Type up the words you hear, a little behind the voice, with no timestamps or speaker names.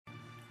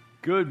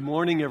Good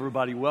morning,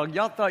 everybody. Well,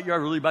 y'all thought y'all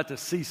were really about to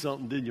see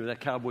something, didn't you?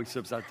 That cowboy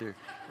steps out there.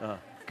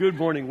 Good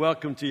morning.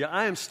 Welcome to you.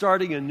 I am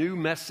starting a new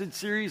message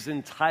series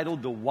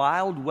entitled The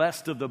Wild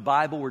West of the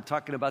Bible. We're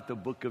talking about the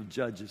book of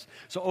Judges.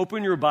 So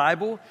open your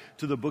Bible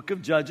to the book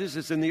of Judges.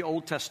 It's in the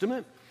Old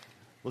Testament.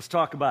 Let's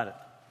talk about it.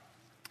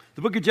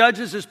 The book of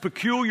Judges is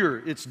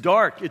peculiar. It's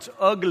dark. It's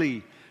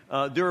ugly.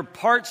 There are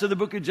parts of the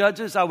book of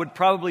Judges I would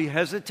probably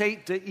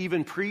hesitate to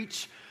even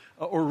preach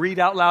or read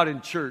out loud in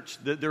church.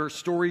 There are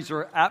stories that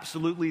are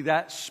absolutely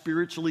that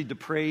spiritually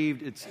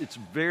depraved. It's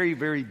very,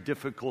 very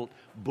difficult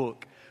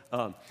book.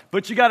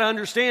 But you got to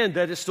understand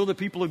that it's still the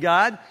people of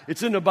God.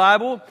 It's in the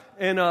Bible,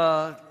 and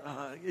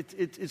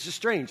it's just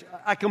strange.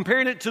 I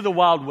compared it to the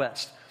Wild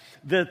West,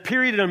 the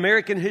period in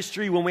American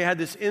history when we had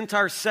this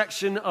entire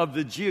section of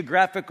the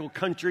geographical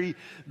country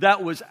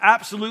that was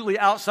absolutely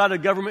outside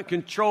of government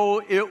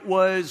control. It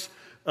was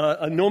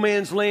a no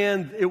man's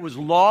land. It was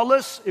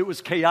lawless. It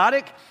was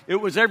chaotic. It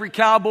was every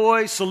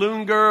cowboy,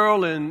 saloon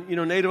girl, and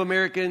Native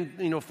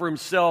American, for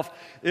himself.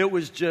 It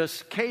was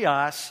just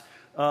chaos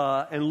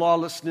and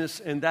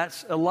lawlessness, and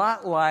that's a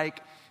lot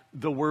like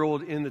the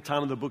world in the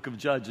time of the book of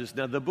Judges.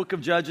 Now, the book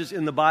of Judges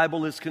in the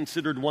Bible is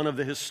considered one of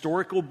the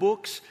historical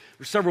books.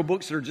 There's several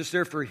books that are just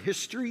there for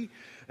history,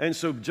 and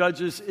so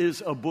Judges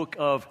is a book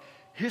of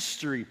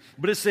history.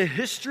 But it's a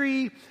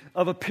history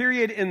of a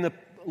period in the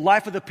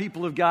life of the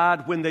people of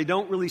God when they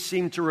don't really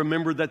seem to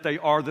remember that they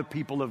are the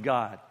people of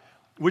God,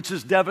 which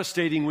is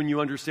devastating when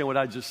you understand what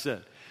I just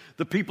said.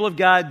 The people of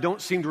God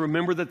don't seem to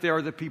remember that they are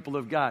the people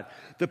of God.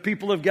 The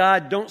people of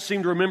God don't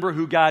seem to remember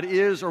who God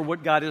is or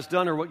what God has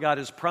done or what God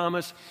has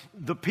promised.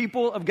 The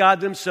people of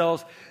God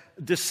themselves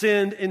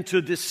descend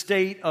into this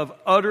state of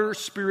utter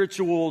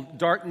spiritual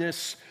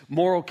darkness,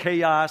 moral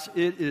chaos.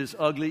 It is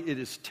ugly. It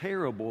is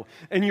terrible.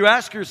 And you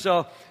ask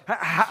yourself,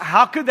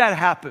 how could that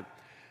happen?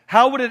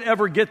 How would it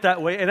ever get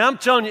that way? And I'm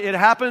telling you, it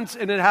happens,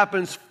 and it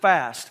happens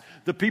fast.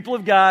 The people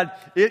of God,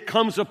 it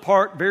comes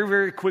apart very,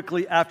 very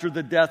quickly after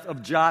the death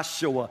of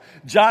Joshua.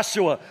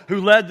 Joshua, who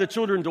led the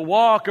children to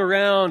walk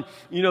around,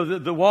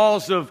 the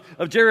walls of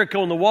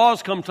Jericho, and the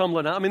walls come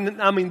tumbling out.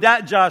 I mean,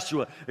 that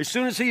Joshua, as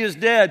soon as he is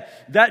dead,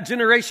 that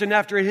generation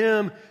after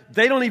him,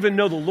 they don't even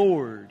know the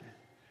Lord.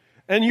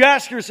 And you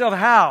ask yourself,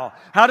 how?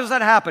 How does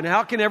that happen?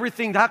 How can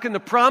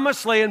the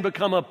promised land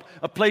become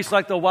a place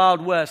like the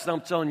Wild West?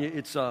 I'm telling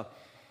you,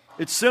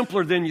 it's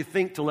simpler than you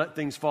think to let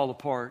things fall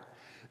apart.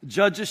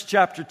 Judges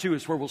chapter 2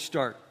 is where we'll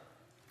start.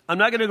 I'm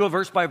not going to go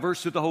verse by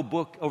verse through the whole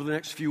book over the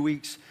next few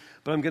weeks,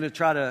 but I'm going to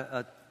try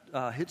to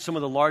hit some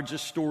of the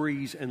largest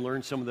stories and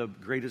learn some of the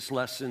greatest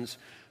lessons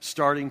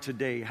starting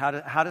today.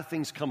 How do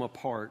things come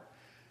apart?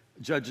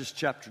 Judges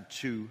chapter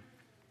 2.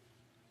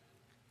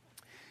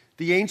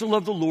 The angel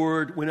of the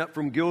Lord went up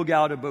from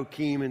Gilgal to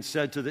Bochim and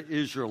said to the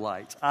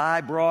Israelites, I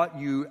brought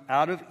you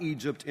out of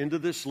Egypt into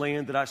this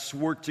land that I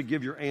swore to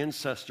give your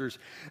ancestors,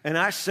 and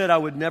I said I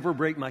would never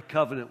break my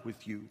covenant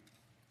with you.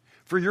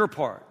 For your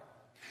part,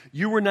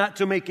 you were not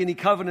to make any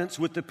covenants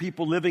with the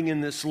people living in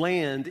this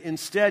land.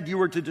 Instead, you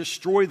were to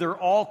destroy their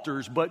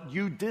altars, but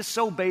you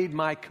disobeyed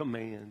my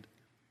command.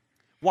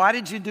 Why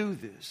did you do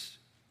this?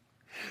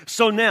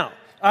 So now,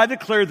 I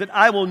declare that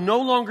I will no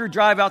longer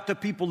drive out the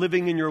people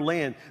living in your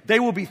land. They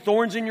will be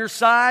thorns in your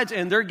sides,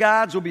 and their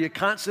gods will be a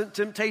constant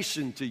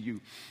temptation to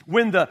you.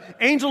 When the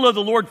angel of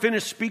the Lord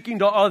finished speaking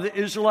to all the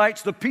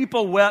Israelites, the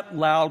people wept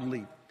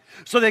loudly.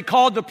 So they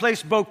called the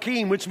place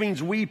Bochim, which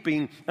means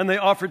weeping, and they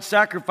offered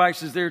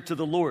sacrifices there to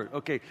the Lord.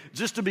 Okay,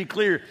 just to be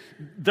clear,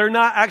 they're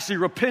not actually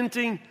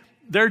repenting,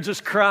 they're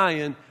just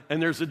crying,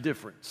 and there's a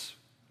difference.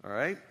 All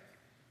right?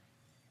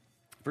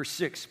 Verse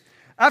 6.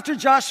 After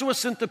Joshua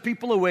sent the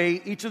people away,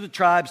 each of the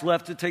tribes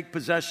left to take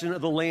possession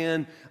of the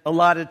land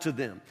allotted to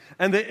them.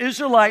 And the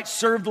Israelites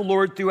served the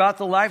Lord throughout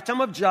the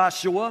lifetime of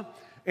Joshua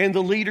and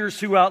the leaders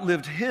who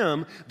outlived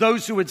him,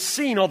 those who had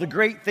seen all the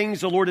great things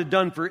the Lord had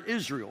done for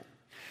Israel.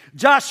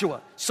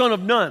 Joshua, son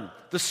of Nun,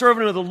 the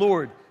servant of the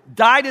Lord,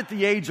 died at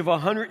the age of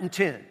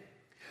 110.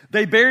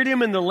 They buried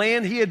him in the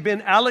land he had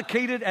been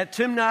allocated at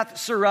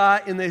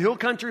Timnath-Serah in the hill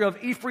country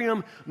of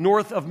Ephraim,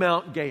 north of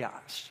Mount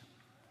Gaash.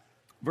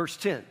 Verse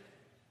 10.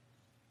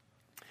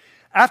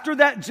 After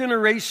that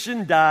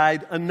generation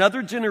died,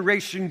 another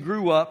generation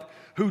grew up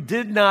who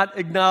did not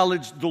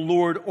acknowledge the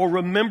Lord or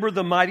remember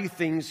the mighty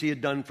things he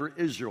had done for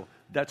Israel.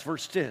 That's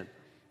verse 10.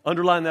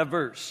 Underline that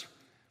verse.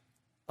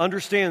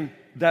 Understand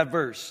that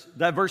verse.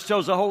 That verse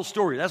tells the whole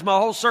story. That's my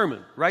whole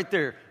sermon right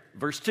there.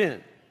 Verse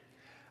 10.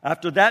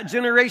 After that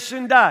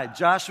generation died,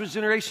 Joshua's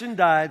generation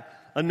died,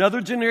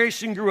 another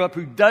generation grew up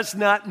who does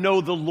not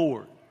know the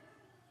Lord.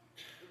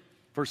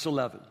 Verse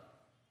 11.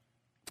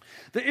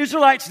 The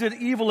Israelites did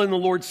evil in the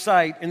Lord's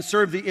sight and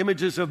served the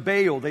images of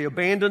Baal. They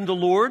abandoned the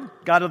Lord,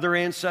 God of their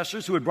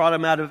ancestors, who had brought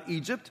them out of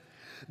Egypt.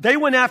 They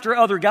went after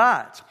other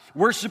gods,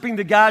 worshiping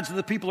the gods of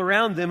the people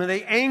around them, and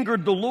they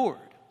angered the Lord.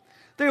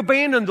 They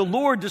abandoned the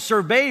Lord to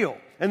serve Baal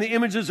and the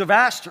images of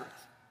Ashtoreth.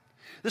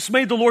 This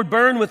made the Lord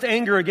burn with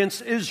anger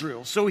against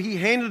Israel, so he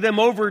handed them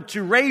over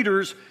to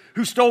raiders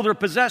who stole their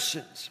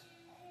possessions.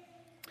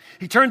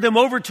 He turned them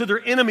over to their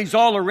enemies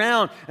all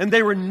around, and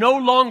they were no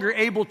longer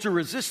able to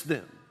resist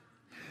them.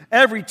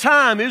 Every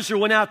time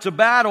Israel went out to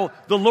battle,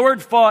 the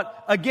Lord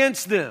fought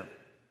against them,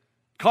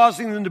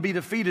 causing them to be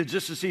defeated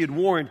just as he had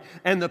warned,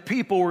 and the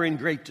people were in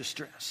great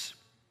distress.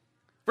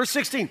 Verse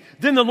 16,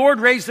 then the Lord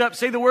raised up,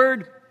 say the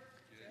word,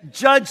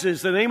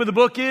 judges. The name of the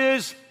book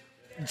is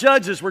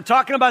Judges. We're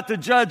talking about the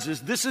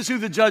judges. This is who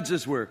the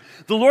judges were.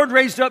 The Lord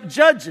raised up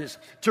judges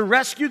to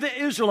rescue the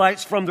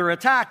Israelites from their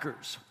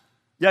attackers.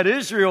 Yet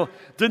Israel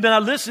did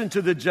not listen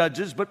to the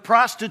judges, but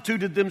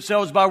prostituted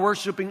themselves by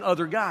worshiping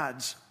other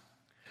gods.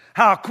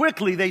 How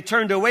quickly they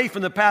turned away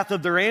from the path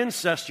of their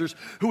ancestors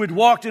who had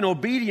walked in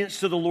obedience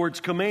to the Lord's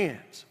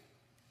commands.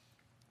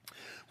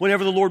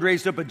 Whenever the Lord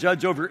raised up a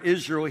judge over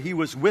Israel, he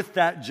was with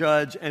that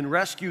judge and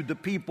rescued the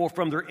people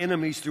from their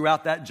enemies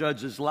throughout that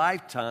judge's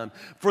lifetime.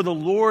 For the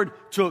Lord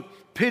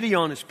took pity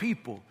on his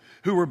people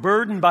who were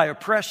burdened by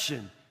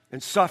oppression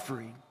and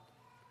suffering.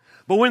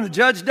 But when the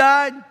judge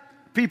died,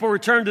 people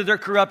returned to their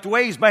corrupt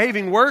ways,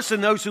 behaving worse than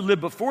those who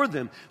lived before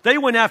them. They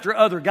went after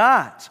other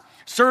gods,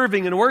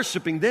 serving and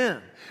worshiping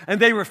them.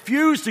 And they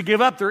refused to give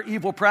up their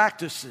evil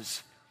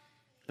practices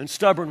and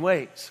stubborn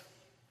ways.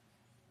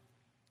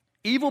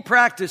 Evil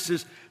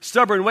practices,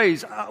 stubborn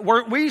ways.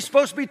 Weren't we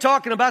supposed to be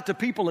talking about the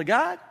people of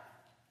God?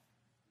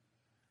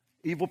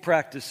 Evil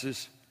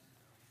practices,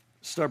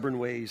 stubborn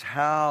ways.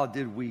 How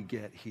did we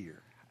get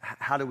here?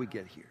 How did we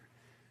get here?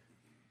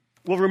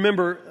 Well,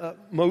 remember,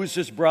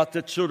 Moses brought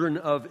the children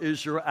of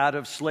Israel out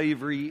of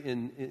slavery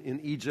in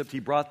Egypt. He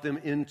brought them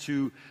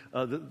into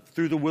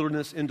through the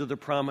wilderness into the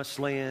promised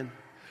land.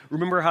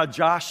 Remember how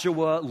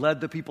Joshua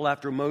led the people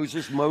after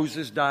Moses.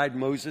 Moses died.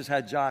 Moses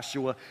had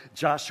Joshua.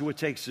 Joshua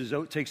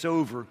takes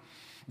over.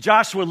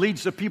 Joshua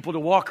leads the people to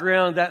walk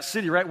around that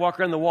city, right? Walk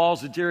around the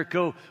walls of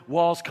Jericho.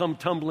 Walls come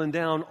tumbling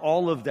down,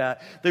 all of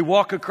that. They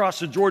walk across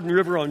the Jordan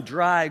River on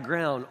dry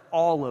ground,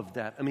 all of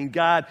that. I mean,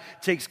 God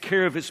takes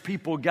care of his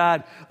people.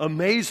 God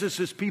amazes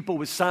his people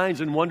with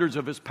signs and wonders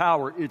of his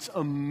power. It's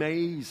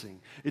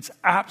amazing. It's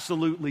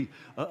absolutely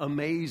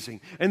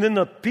amazing. And then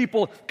the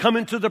people come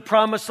into the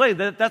promised land.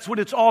 That's what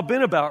it's all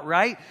been about,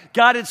 right?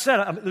 God had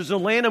said, there's a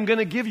land I'm going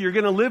to give you. You're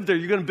going to live there.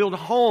 You're going to build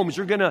homes.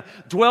 You're going to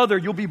dwell there.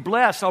 You'll be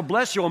blessed. I'll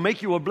bless you. I'll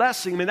make you a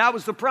blessing. I mean, that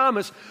was the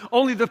promise.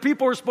 Only the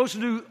people were supposed to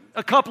do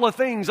a couple of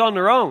things on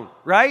their own,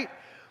 right?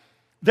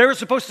 They were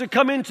supposed to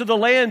come into the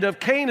land of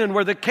Canaan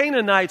where the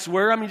Canaanites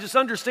were. I mean, just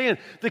understand,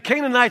 the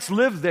Canaanites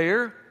lived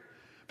there,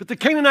 but the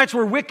Canaanites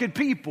were wicked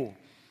people.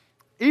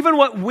 Even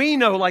what we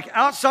know, like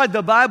outside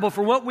the Bible,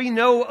 from what we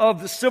know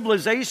of the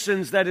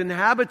civilizations that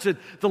inhabited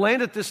the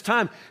land at this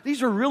time,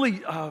 these were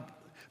really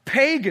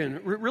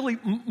pagan, really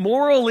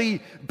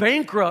morally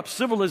bankrupt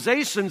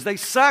civilizations. They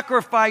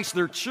sacrificed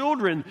their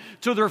children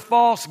to their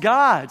false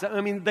gods. I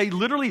mean, they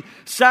literally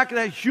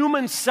that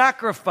human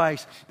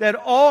sacrifice. They had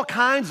all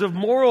kinds of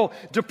moral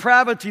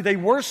depravity. They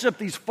worshiped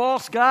these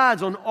false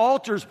gods on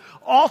altars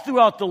all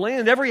throughout the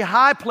land. Every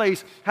high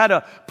place had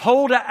a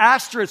pole to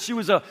Asteris. She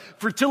was a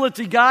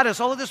fertility goddess.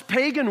 All of this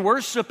pagan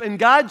worship. And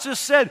God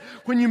just said,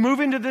 when you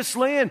move into this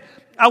land,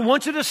 I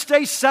want you to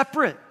stay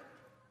separate.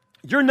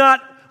 You're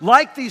not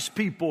like these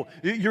people.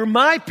 You're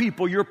my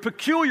people. You're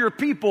peculiar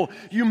people.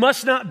 You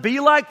must not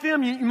be like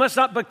them. You must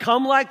not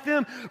become like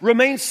them.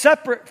 Remain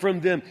separate from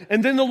them.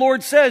 And then the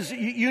Lord says,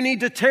 you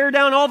need to tear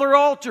down all their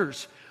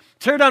altars.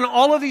 Tear down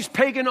all of these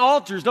pagan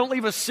altars. Don't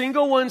leave a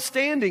single one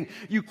standing.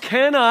 You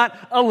cannot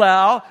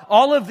allow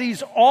all of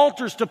these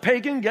altars to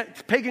pagan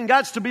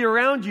gods to be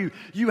around you.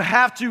 You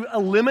have to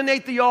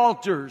eliminate the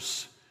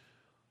altars.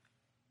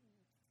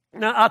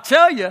 Now, I'll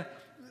tell you,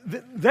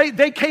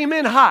 they came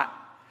in hot.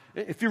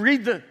 If you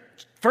read the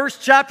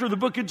first chapter of the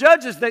book of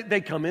Judges,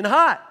 they come in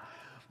hot.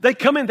 They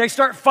come in, they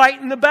start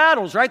fighting the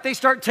battles, right? They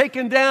start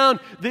taking down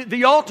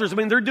the altars. I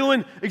mean, they're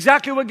doing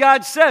exactly what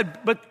God said,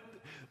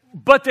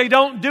 but they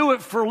don't do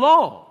it for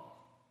long.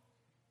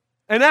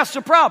 And that's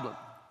the problem.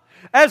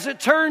 As it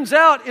turns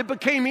out, it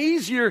became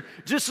easier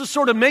just to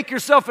sort of make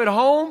yourself at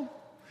home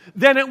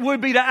than it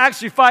would be to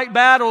actually fight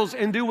battles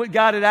and do what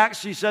God had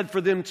actually said for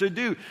them to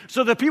do.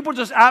 So the people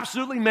just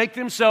absolutely make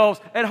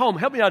themselves at home.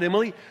 Help me out,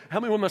 Emily.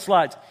 Help me with my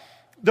slides.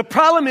 The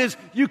problem is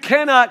you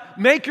cannot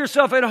make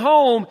yourself at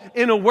home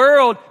in a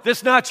world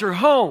that's not your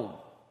home.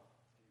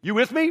 You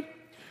with me?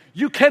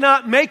 You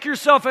cannot make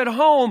yourself at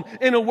home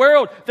in a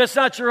world that's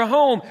not your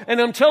home. And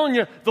I'm telling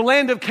you, the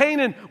land of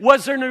Canaan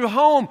was their new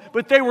home,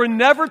 but they were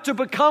never to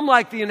become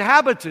like the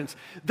inhabitants.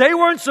 They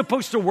weren't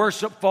supposed to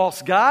worship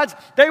false gods.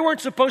 They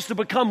weren't supposed to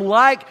become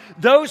like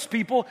those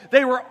people.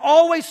 They were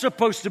always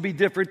supposed to be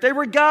different. They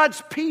were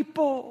God's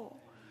people.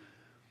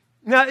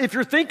 Now, if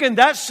you're thinking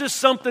that's just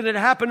something that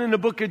happened in the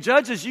book of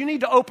Judges, you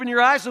need to open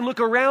your eyes and look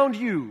around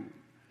you.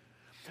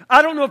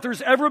 I don't know if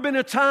there's ever been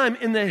a time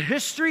in the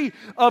history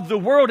of the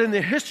world, in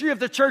the history of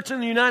the church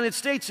in the United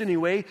States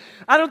anyway,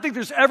 I don't think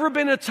there's ever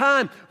been a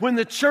time when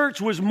the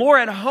church was more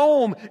at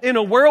home in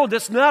a world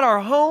that's not our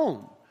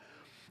home.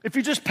 If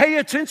you just pay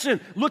attention,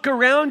 look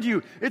around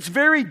you, it's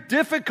very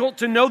difficult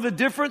to know the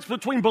difference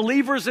between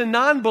believers and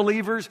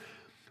non-believers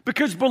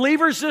because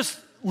believers just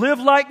live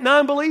like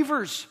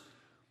non-believers.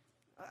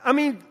 I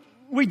mean,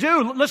 we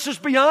do. Let's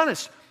just be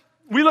honest.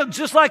 We look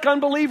just like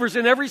unbelievers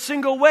in every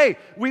single way.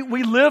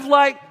 We live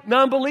like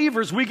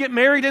non-believers. We get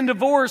married and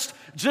divorced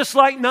just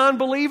like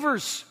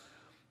non-believers.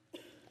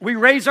 We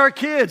raise our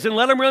kids and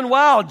let them run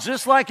wild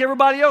just like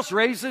everybody else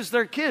raises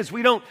their kids.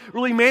 We don't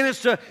really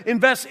manage to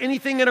invest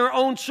anything in our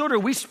own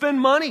children. We spend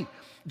money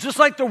just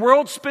like the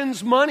world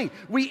spends money.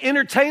 We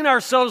entertain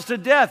ourselves to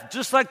death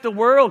just like the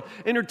world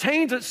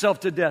entertains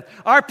itself to death.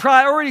 Our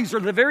priorities are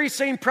the very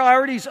same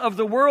priorities of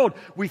the world.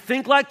 We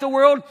think like the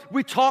world.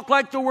 We talk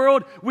like the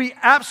world. We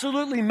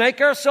absolutely make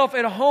ourselves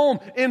at home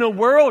in a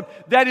world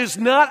that is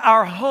not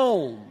our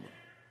home.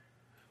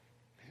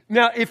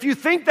 Now, if you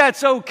think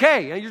that's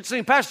okay, and you're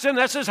saying, Pastor Tim,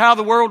 that's just how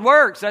the world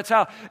works. That's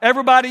how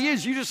everybody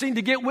is. You just need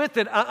to get with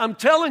it. I'm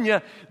telling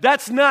you,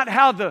 that's not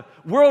how the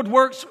world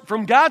works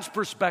from God's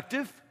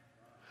perspective.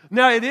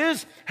 Now, it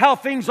is how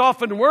things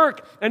often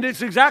work, and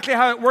it's exactly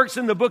how it works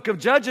in the book of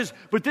Judges.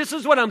 But this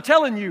is what I'm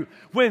telling you.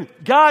 When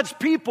God's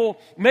people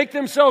make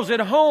themselves at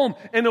home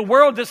in a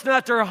world that's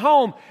not their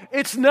home,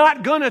 it's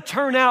not going to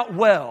turn out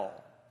well.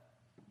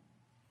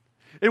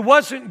 It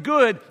wasn't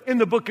good in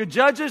the book of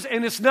Judges,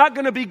 and it's not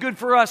going to be good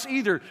for us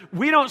either.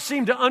 We don't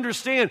seem to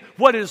understand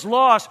what is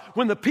lost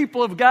when the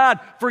people of God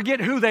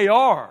forget who they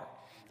are,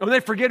 or they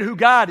forget who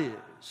God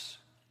is.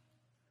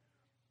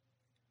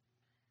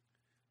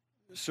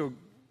 So,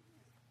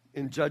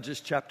 in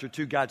Judges chapter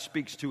 2, God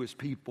speaks to his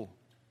people.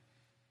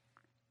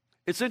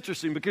 It's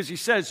interesting because he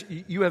says,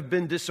 you have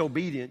been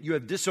disobedient. You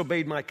have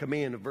disobeyed my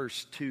command, in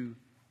verse 2.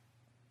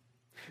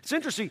 It's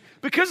interesting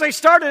because they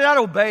started out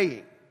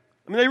obeying.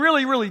 I mean, they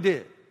really, really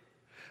did.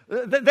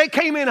 They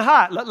came in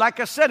hot, like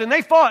I said, and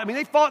they fought. I mean,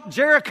 they fought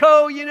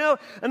Jericho,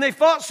 and they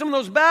fought some of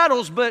those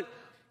battles, but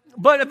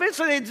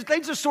eventually they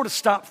just sort of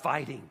stopped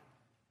fighting,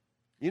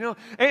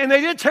 And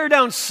they did tear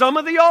down some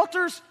of the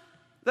altars.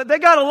 They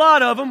got a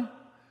lot of them.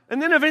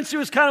 And then eventually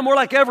it was kind of more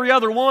like every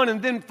other one.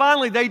 And then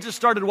finally they just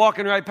started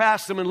walking right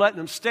past them and letting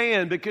them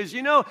stand. Because,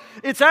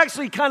 it's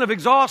actually kind of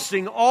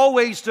exhausting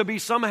always to be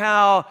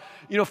somehow,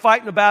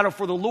 fighting a battle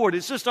for the Lord.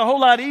 It's just a whole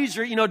lot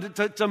easier,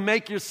 to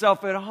make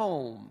yourself at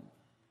home.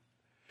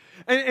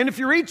 And if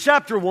you read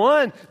chapter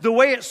 1, the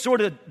way it sort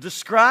of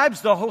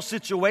describes the whole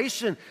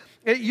situation,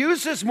 it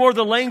uses more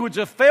the language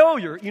of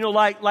failure,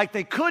 like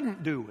they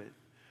couldn't do it.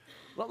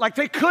 Like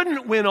they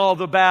couldn't win all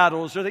the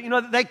battles, or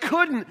they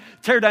couldn't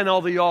tear down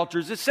all the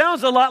altars. It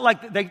sounds a lot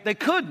like they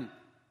couldn't.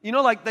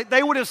 Like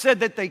they would have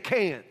said that they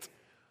can't.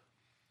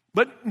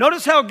 But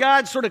notice how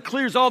God sort of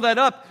clears all that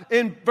up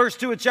in verse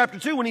 2 of chapter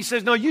 2 when he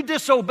says, no, you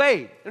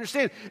disobeyed.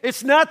 Understand?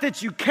 It's not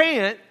that you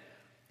can't,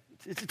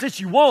 it's that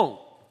you won't.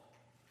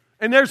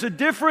 And there's a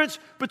difference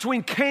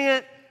between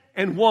can't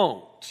and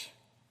won't.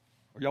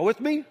 Are y'all with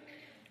me?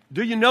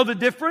 Do you know the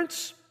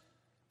difference?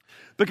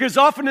 Because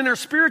often in our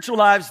spiritual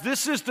lives,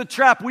 this is the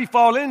trap we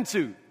fall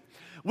into.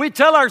 We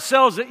tell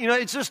ourselves that,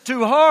 it's just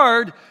too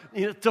hard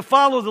to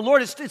follow the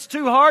Lord. It's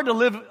too hard to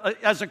live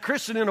as a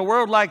Christian in a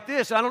world like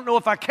this. I don't know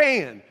if I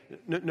can.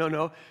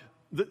 No.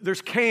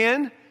 There's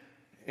can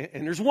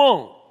and there's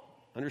won't.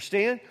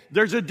 Understand?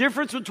 There's a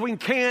difference between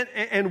can't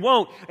and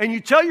won't. And you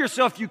tell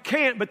yourself you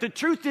can't, but the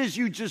truth is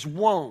you just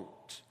won't.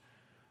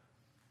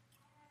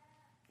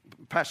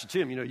 Pastor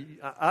Tim,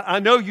 I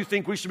know you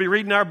think we should be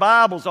reading our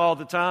Bibles all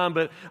the time,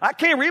 but I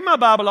can't read my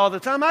Bible all the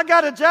time. I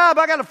got a job.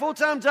 I got a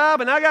full-time job,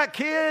 and I got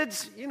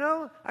kids.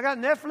 I got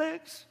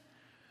Netflix.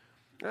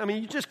 I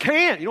mean, you just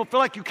can't. You don't feel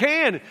like you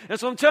can.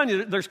 That's what I'm telling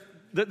you.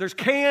 There's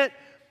can't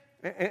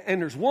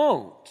and there's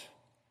won't.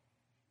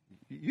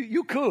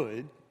 You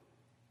could.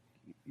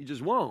 You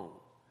just won't.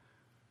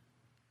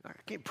 I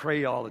can't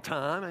pray all the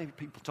time.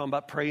 People talking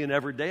about praying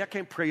every day. I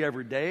can't pray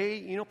every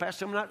day.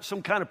 Pastor, I'm not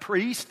some kind of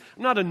priest.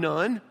 I'm not a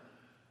nun.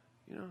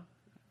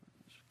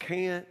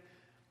 Can't.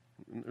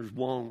 There's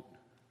won't.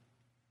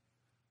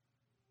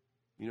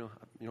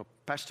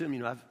 Pastor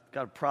Tim, I've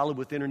got a problem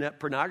with internet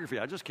pornography.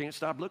 I just can't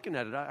stop looking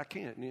at it. I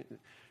can't.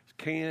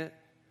 Can't.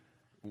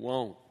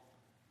 Won't.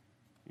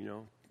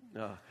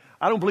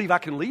 I don't believe I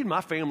can lead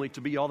my family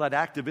to be all that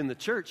active in the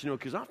church,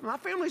 because my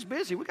family's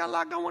busy. We got a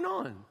lot going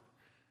on.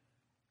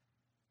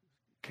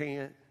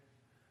 Can't,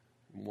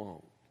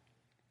 won't,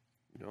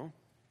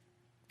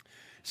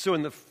 So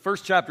in the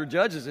first chapter of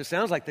Judges, it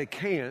sounds like they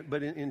can't,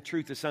 but in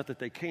truth, it's not that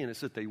they can,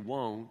 it's that they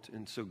won't.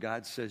 And so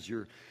God says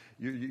you're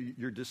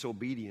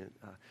disobedient.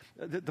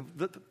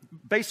 The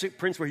basic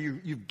principle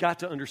you've got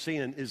to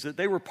understand is that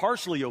they were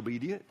partially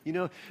obedient.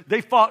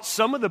 They fought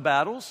some of the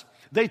battles.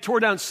 They tore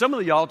down some of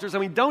the altars. I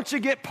mean, don't you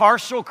get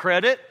partial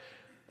credit?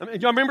 I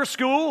mean, y'all remember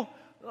school?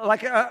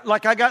 Like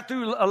I got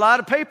through a lot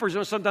of papers,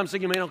 sometimes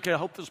thinking, man, okay, I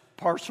hope there's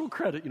partial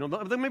credit.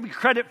 There may be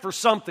credit for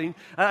something.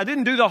 I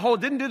didn't do the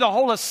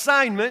whole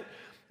assignment,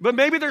 but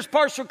maybe there's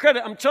partial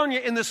credit. I'm telling you,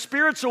 in the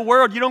spiritual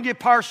world, you don't get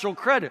partial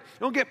credit. You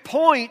don't get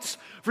points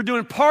for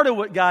doing part of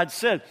what God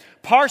said.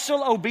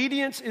 Partial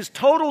obedience is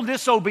total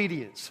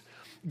disobedience.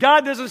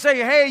 God doesn't say,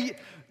 hey,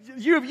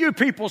 you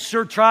people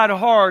sure tried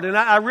hard, and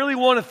I really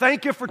want to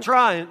thank you for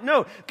trying.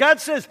 No, God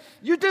says,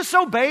 you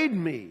disobeyed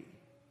me.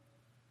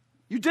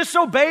 You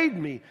disobeyed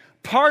me.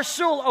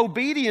 Partial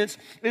obedience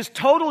is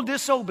total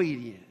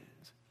disobedience.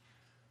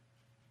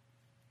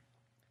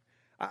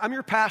 I'm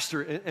your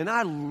pastor, and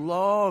I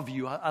love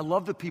you. I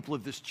love the people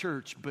of this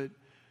church, but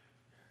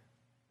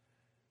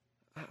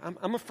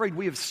I'm afraid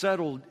we have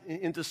settled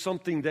into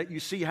something that you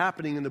see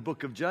happening in the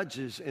book of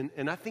Judges,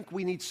 and I think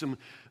we need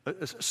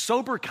a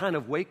sober kind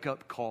of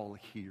wake-up call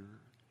here.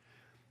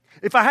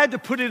 If I had to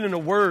put it in a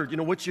word,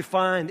 what you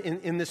find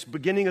in this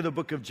beginning of the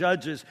book of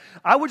Judges,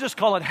 I would just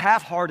call it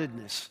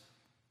half-heartedness.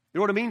 You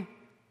know what I mean?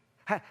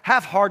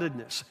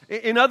 Half-heartedness.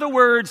 In other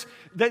words,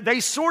 they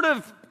sort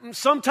of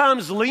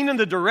sometimes lean in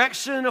the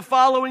direction of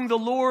following the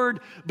Lord,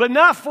 but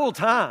not full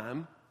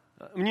time.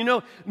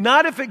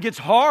 Not if it gets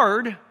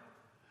hard.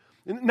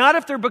 Not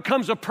if there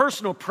becomes a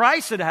personal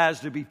price that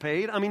has to be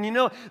paid.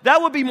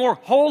 That would be more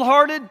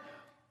wholehearted.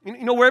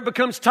 Where it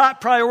becomes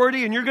top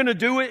priority, and you're going to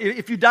do it.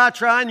 If you die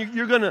trying,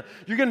 you're going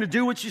to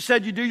do what you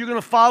said you do. You're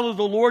going to follow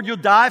the Lord. You'll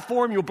die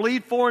for Him. You'll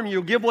bleed for Him.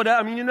 You'll give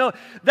whatever.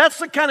 That's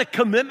the kind of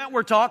commitment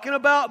we're talking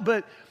about.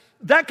 But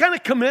that kind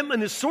of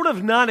commitment is sort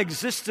of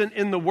non-existent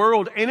in the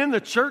world and in the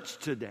church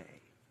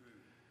today.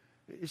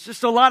 It's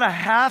just a lot of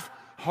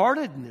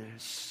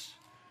half-heartedness.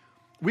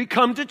 We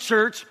come to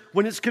church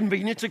when it's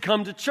convenient to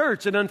come to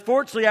church. And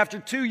unfortunately, after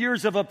 2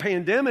 years of a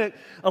pandemic,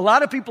 a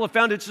lot of people have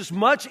found it's just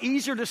much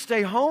easier to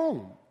stay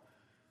home.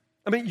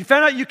 You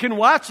found out you can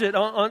watch it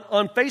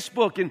on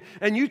Facebook and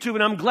YouTube,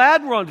 and I'm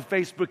glad we're on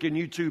Facebook and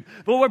YouTube.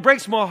 But what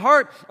breaks my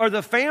heart are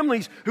the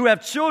families who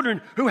have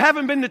children who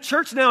haven't been to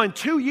church now in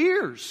 2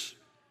 years.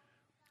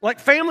 Like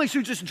families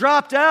who just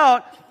dropped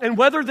out, and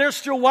whether they're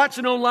still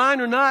watching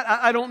online or not,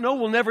 I don't know.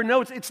 We'll never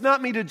know. It's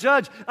not me to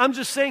judge. I'm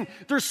just saying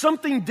there's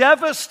something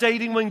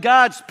devastating when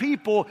God's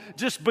people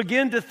just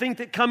begin to think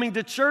that coming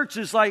to church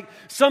is like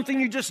something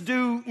you just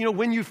do,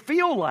 when you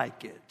feel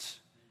like it.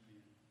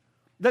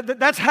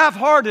 That's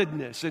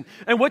half-heartedness.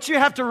 And what you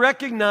have to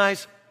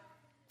recognize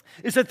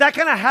is that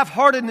kind of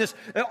half-heartedness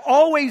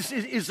always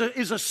is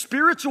a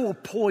spiritual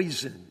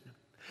poison.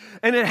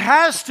 And it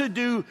has to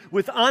do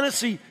with,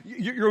 honestly,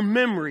 your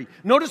memory.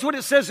 Notice what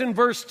it says in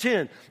verse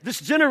 10. This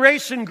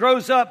generation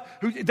grows up,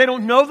 they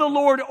don't know the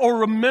Lord or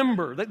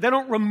remember. They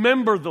don't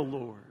remember the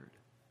Lord.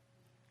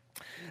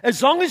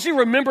 As long as you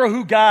remember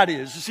who God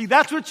is, you see,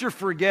 that's what you're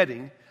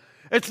forgetting.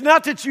 It's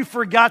not that you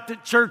forgot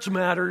that church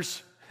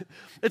matters.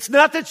 It's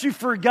not that you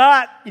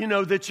forgot,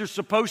 that you're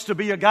supposed to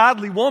be a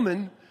godly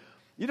woman.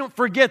 You don't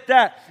forget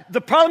that.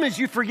 The problem is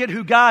you forget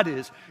who God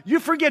is. You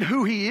forget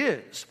who He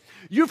is.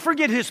 You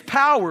forget His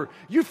power.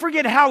 You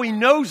forget how He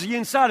knows the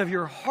inside of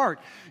your heart.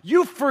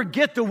 You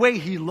forget the way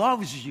He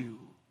loves you.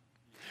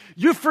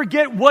 You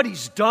forget what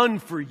He's done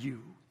for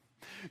you.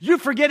 You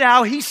forget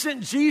how He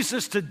sent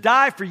Jesus to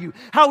die for you,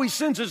 how He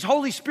sends His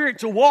Holy Spirit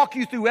to walk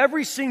you through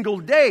every single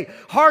day,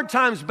 hard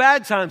times,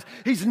 bad times.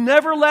 He's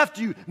never left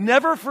you,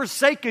 never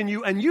forsaken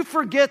you, and you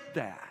forget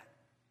that.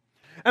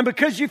 And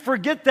because you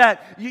forget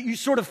that, you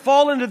sort of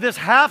fall into this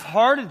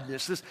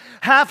half-heartedness, this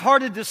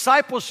half-hearted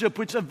discipleship,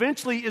 which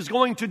eventually is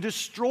going to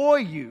destroy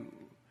you.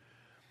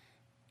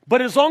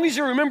 But as long as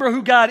you remember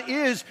who God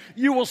is,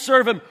 you will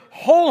serve Him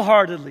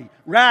wholeheartedly,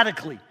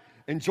 radically,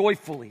 and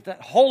joyfully.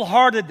 That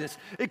wholeheartedness,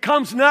 it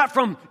comes not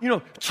from,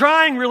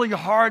 trying really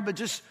hard, but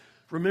just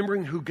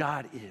remembering who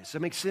God is. Does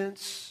that make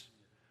sense?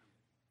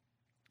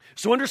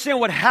 So understand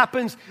what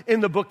happens in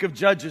the book of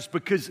Judges,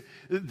 because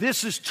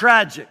this is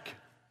tragic.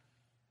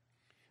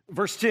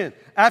 Verse 10,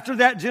 after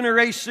that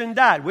generation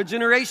died. What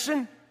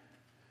generation?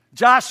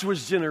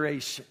 Joshua's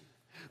generation.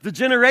 The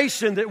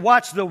generation that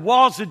watched the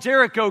walls of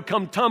Jericho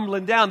come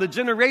tumbling down. The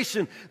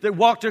generation that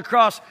walked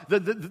across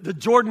the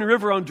Jordan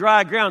River on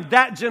dry ground.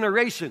 That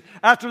generation.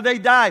 After they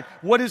died,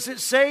 what does it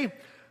say?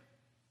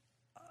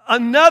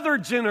 Another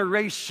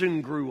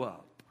generation grew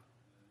up.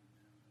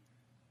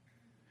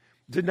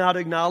 Did not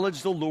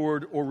acknowledge the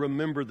Lord or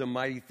remember the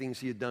mighty things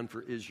He had done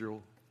for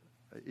Israel.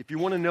 If you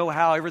want to know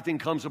how everything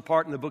comes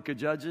apart in the book of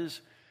Judges,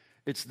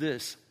 it's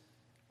this.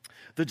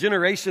 The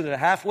generation that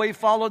halfway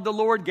followed the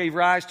Lord gave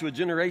rise to a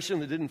generation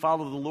that didn't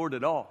follow the Lord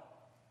at all.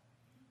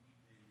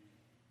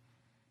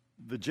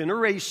 The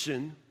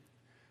generation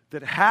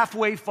that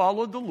halfway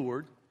followed the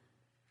Lord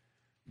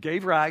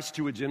gave rise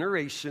to a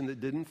generation that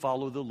didn't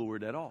follow the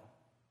Lord at all.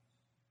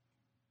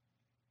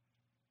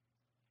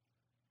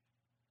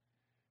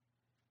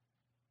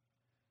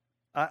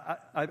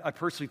 I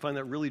personally find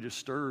that really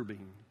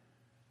disturbing.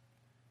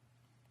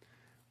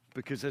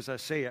 Because as I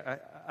say,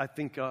 I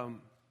think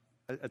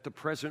at the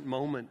present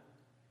moment,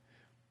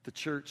 the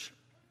church,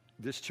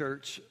 this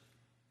church,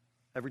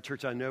 every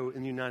church I know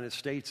in the United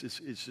States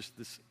is just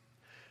this,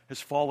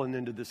 has fallen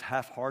into this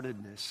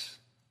half-heartedness.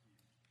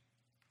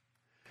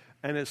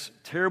 And as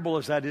terrible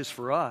as that is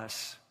for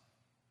us,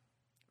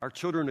 our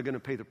children are going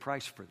to pay the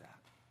price for that.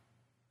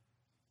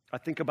 I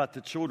think about the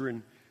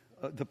children,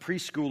 the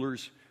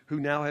preschoolers who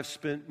now have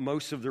spent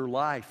most of their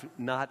life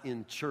not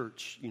in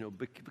church,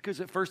 because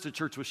at first the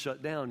church was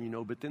shut down,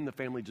 but then the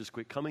family just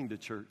quit coming to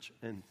church.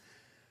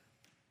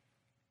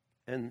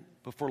 And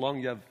before long,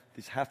 you have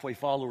these halfway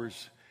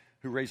followers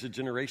who raise a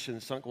generation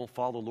that's not going to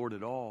follow the Lord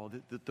at all.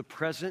 The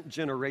present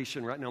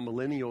generation right now,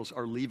 millennials,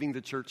 are leaving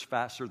the church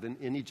faster than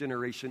any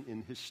generation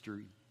in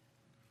history.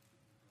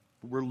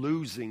 We're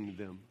losing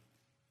them.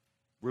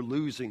 We're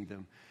losing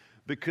them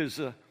because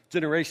a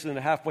generation and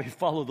a halfway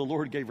follow the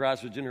Lord gave rise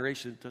to a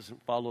generation that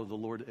doesn't follow the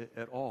Lord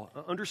at all.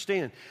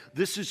 Understand,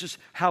 this is just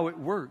how it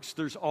works.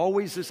 There's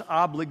always this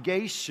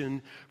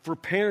obligation for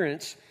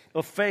parents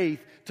of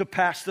faith to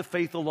pass the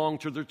faith along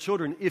to their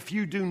children. If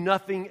you do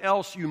nothing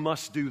else, you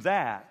must do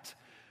that.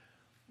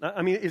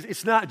 I mean,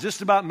 it's not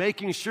just about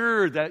making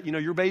sure that,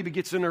 your baby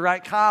gets in the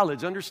right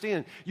college.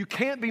 Understand, you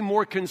can't be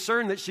more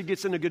concerned that she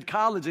gets in a good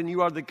college than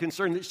you are the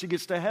concern that she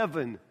gets to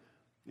heaven.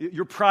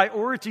 Your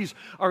priorities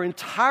are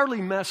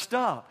entirely messed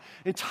up.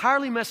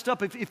 Entirely messed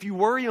up if you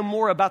worry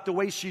more about the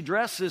way she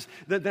dresses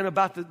than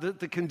about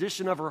the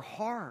condition of her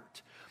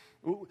heart.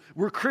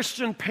 We're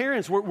Christian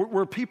parents.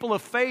 We're people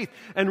of faith,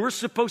 and we're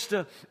supposed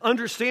to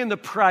understand the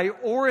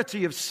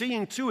priority of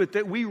seeing to it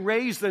that we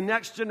raise the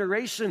next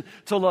generation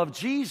to love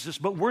Jesus.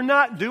 But we're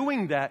not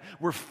doing that.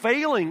 We're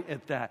failing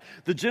at that.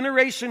 The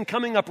generation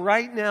coming up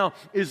right now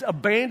is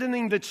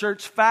abandoning the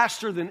church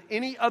faster than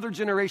any other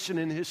generation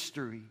in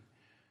history.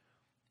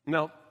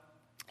 Now,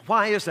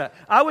 why is that?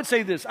 I would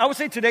say this. I would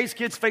say today's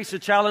kids face a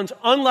challenge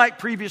unlike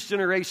previous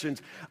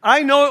generations.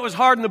 I know it was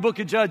hard in the book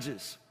of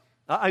Judges.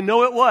 I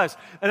know it was.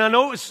 And I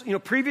know it was,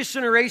 previous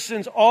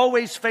generations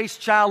always face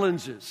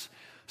challenges.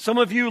 Some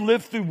of you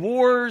lived through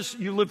wars.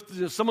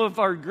 Some of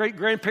our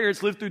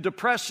great-grandparents lived through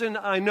depression.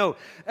 I know.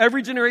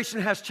 Every generation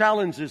has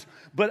challenges.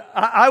 But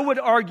I would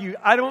argue,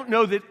 I don't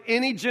know that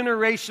any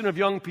generation of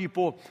young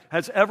people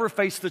has ever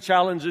faced the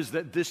challenges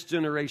that this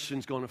generation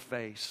is going to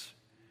face.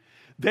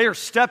 They are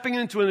stepping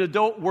into an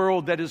adult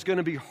world that is going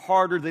to be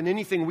harder than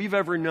anything we've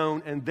ever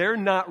known, and they're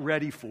not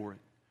ready for it.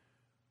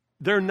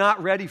 They're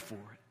not ready for it.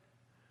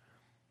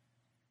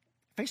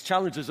 Face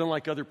challenges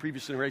unlike other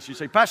previous generations. You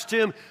say, Pastor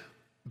Tim,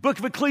 book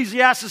of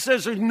Ecclesiastes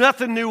says there's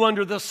nothing new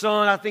under the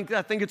sun. I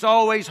think it's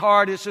always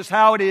hard. It's just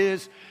how it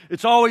is.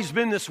 It's always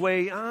been this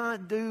way.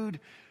 Dude,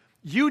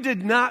 you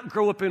did not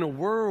grow up in a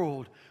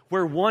world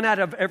where 1 out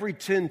of every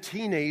 10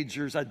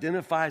 teenagers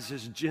identifies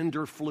as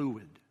gender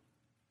fluid.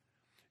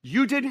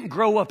 You didn't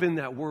grow up in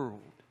that world.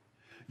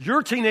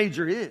 Your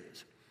teenager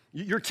is.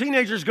 Your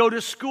teenagers go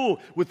to school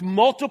with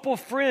multiple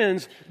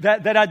friends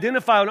that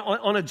identify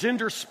on a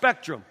gender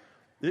spectrum.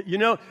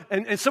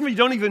 And some of you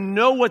don't even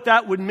know what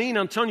that would mean.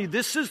 I'm telling you,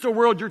 this is the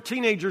world your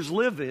teenagers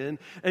live in,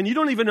 and you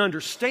don't even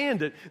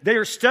understand it. They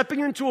are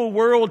stepping into a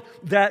world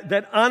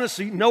that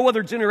honestly no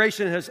other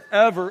generation has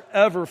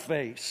ever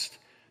faced.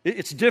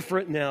 It's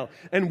different now,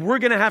 and we're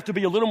going to have to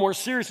be a little more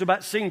serious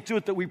about seeing to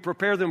it that we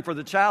prepare them for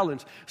the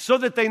challenge so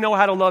that they know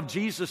how to love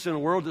Jesus in a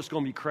world that's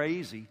going to be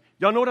crazy.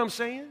 Y'all know what I'm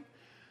saying?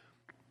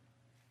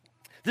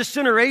 This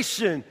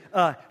generation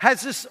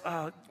has this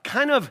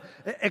kind of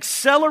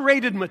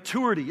accelerated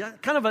maturity,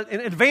 kind of an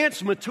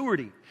advanced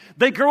maturity.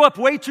 They grow up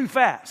way too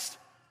fast.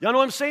 Y'all know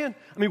what I'm saying?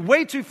 I mean,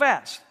 way too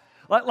fast.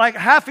 Like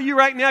half of you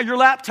right now, your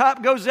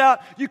laptop goes out.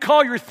 You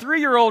call your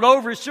 3-year-old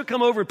over, she'll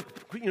come over,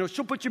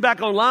 she'll put you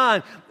back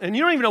online, and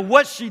you don't even know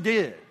what she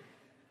did.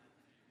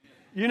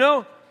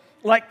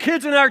 Like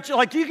kids in our,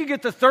 like you could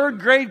get the 3rd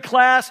grade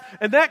class,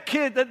 and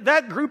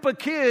that group of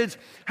kids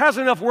has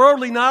enough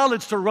worldly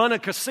knowledge to run a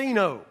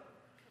casino.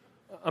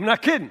 I'm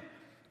not kidding.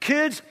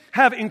 Kids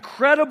have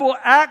incredible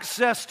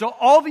access to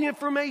all the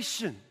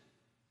information.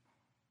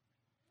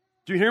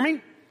 Do you hear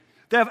me?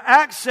 They have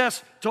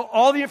access to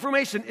all the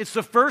information. It's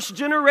the first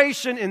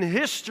generation in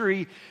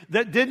history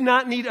that did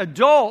not need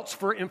adults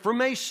for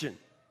information.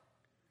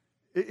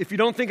 If you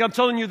don't think I'm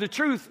telling you the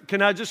truth,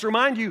 can I just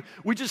remind you,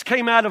 we just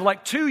came out of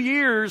like 2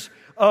 years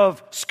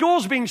of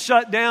schools being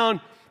shut down,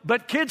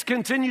 but kids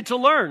continue to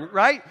learn,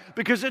 right?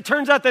 Because it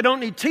turns out they don't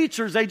need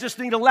teachers, they just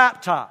need a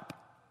laptop.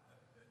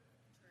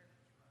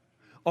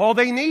 All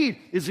they need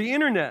is the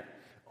internet.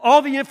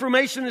 All the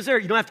information is there.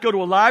 You don't have to go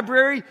to a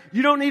library.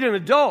 You don't need an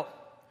adult.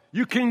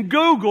 You can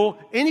Google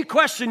any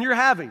question you're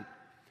having.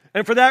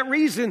 And for that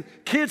reason,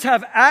 kids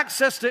have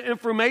access to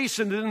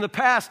information that in the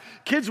past,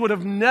 kids would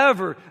have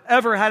never,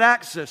 ever had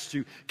access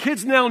to.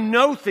 Kids now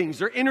know things.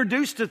 They're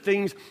introduced to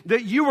things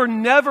that you were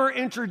never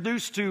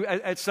introduced to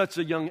at such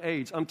a young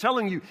age. I'm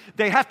telling you,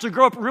 they have to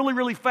grow up really,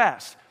 really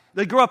fast.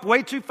 They grow up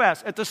way too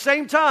fast. At the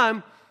same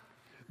time,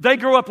 they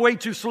grow up way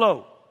too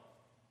slow.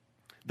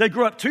 They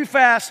grow up too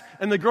fast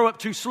and they grow up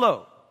too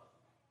slow.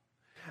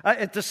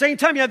 At the same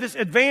time, you have this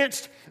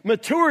advanced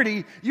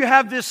maturity. You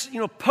have this,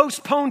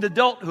 postponed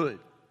adulthood.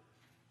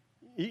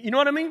 You know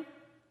what I mean?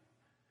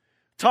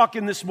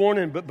 Talking this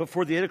morning, but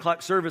before the 8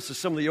 o'clock service, to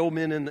some of the old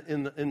men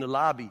in the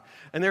lobby,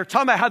 and they're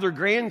talking about how their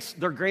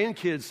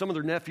grandkids, some of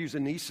their nephews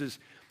and nieces,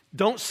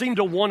 don't seem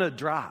to want to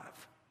drive.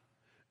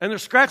 And they're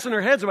scratching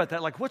their heads about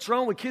that, like, what's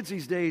wrong with kids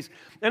these days?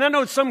 And I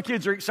know some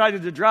kids are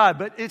excited to drive,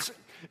 but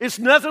it's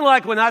nothing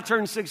like when I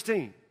turned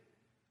 16.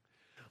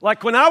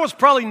 Like when I was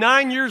probably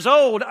 9 years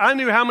old, I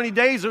knew how many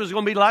days it was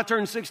going to be till I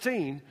turned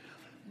 16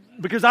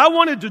 because I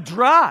wanted to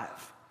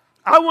drive.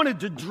 I wanted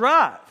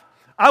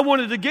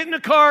to get in the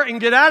car and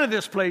get out of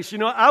this place.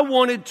 I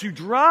wanted to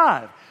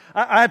drive.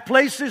 I had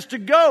places to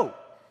go.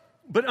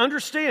 But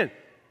understand,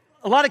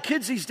 a lot of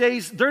kids these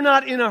days, they're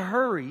not in a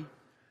hurry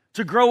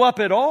to grow up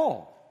at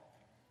all.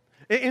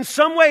 In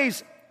some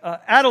ways,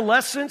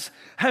 adolescence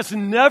has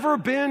never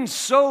been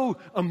so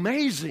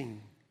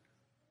amazing.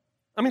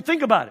 I mean,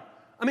 think about it.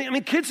 I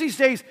mean, kids these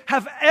days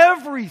have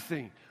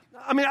everything.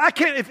 I mean, I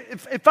can't,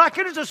 if I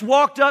could have just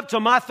walked up to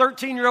my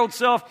 13-year-old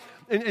self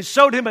and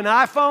showed him an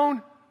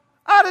iPhone,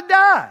 I'd have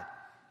died.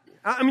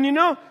 I mean,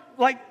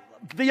 like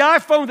the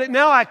iPhone that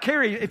now I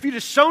carry, if you'd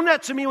have shown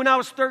that to me when I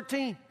was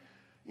 13,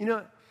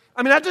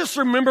 I mean, I just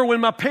remember when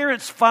my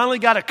parents finally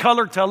got a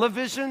color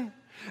television,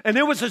 and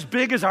it was as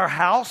big as our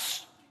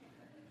house.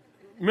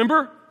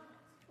 Remember?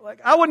 Like,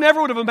 I would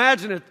never have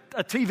imagined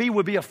a TV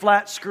would be a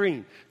flat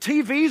screen.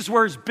 TVs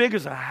were as big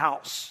as a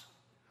house.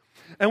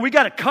 And we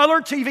got a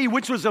color TV,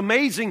 which was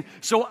amazing.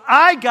 So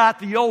I got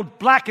the old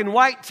black and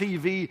white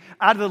TV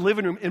out of the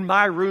living room in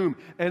my room.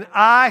 And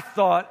I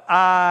thought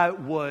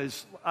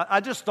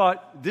I just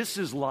thought, this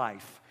is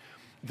life.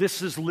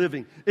 This is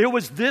living. It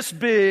was this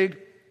big,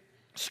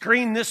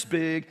 screen this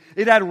big.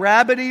 It had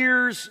rabbit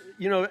ears.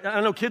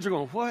 I know kids are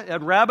going, what? It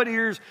had rabbit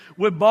ears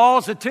with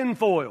balls of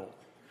tinfoil,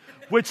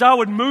 which I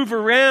would move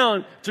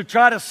around to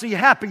try to see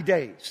Happy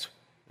Days.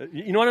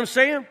 You know what I'm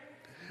saying?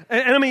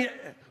 And I mean,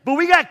 but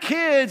we got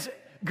kids,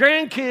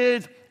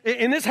 grandkids,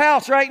 in this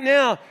house right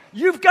now.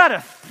 You've got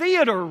a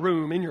theater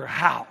room in your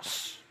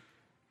house.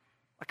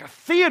 Like a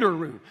theater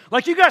room.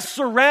 Like you got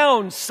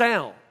surround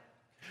sound.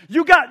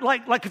 You got,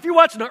 like if you're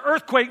watching an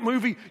earthquake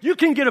movie, you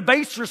can get a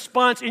bass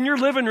response in your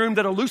living room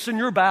that'll loosen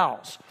your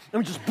bowels. I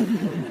mean, just...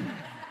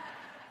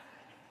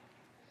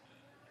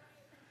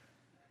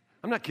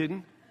 I'm not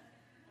kidding.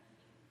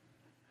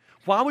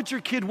 Why would your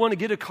kid want to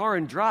get a car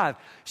and drive?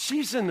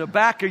 She's in the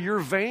back of your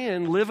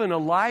van living a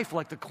life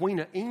like the Queen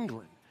of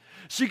England.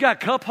 She got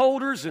cup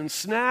holders and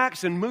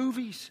snacks and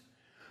movies.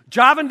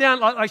 Driving down,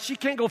 like she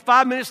can't go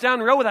 5 minutes down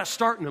the road without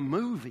starting a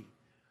movie.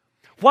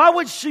 Why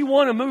would she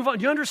want to move on?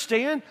 Do you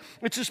understand?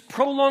 It's just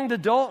prolonged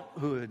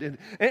adulthood.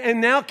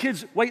 And now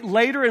kids wait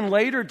later and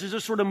later to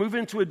just sort of move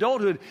into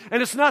adulthood.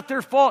 And it's not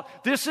their fault.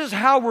 This is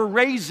how we're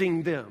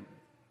raising them.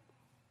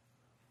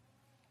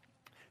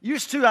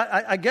 Used to,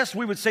 I guess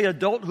we would say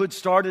adulthood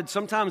started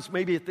sometimes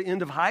maybe at the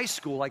end of high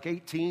school, like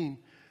 18.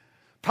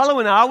 Probably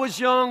when I was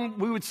young,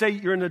 we would say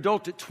you're an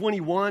adult at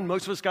 21.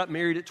 Most of us got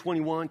married at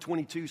 21,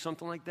 22,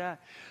 something like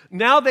that.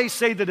 Now they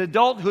say that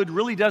adulthood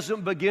really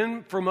doesn't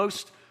begin for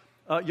most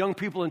young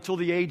people until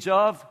the age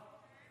of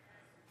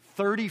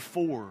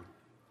 34.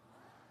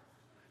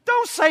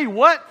 Don't say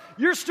what?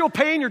 You're still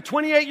paying your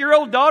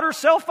 28-year-old daughter's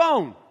cell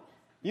phone.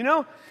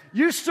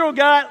 You still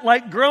got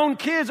like grown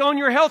kids on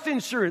your health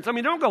insurance. I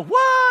mean, don't go,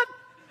 what?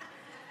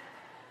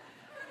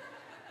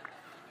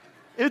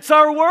 It's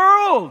our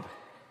world.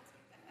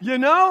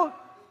 I'm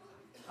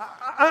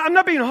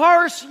not being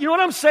harsh. You know what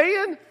I'm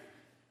saying?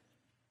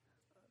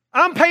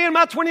 I'm paying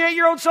my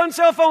 28-year-old son's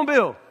cell phone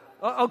bill.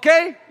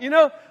 Okay?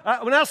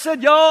 When I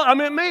said y'all, I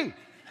meant me.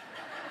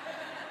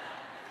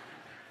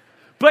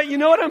 But you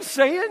know what I'm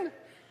saying?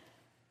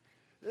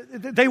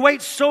 They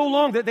wait so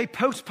long that they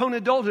postpone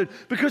adulthood.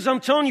 Because I'm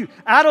telling you,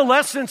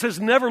 adolescence has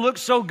never looked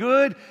so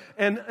good,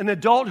 and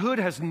adulthood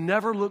has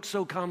never looked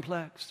so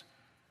complex.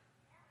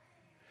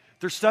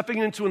 They're stepping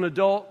into an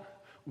adult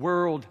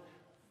world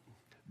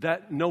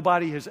that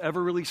nobody has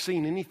ever really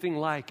seen anything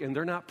like, and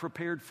they're not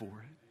prepared for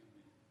it.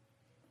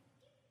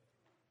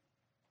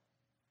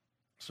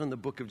 So in the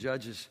book of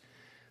Judges,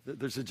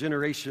 there's a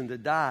generation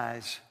that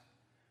dies,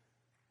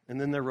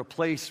 and then they're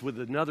replaced with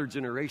another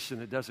generation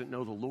that doesn't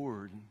know the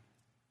Lord. You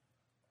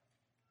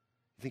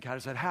think, how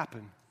does that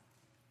happen?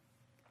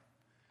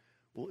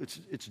 Well,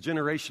 it's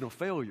generational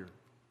failure.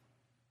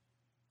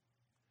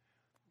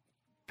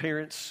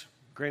 Parents,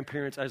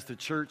 grandparents, as the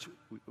church,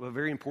 we have a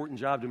very important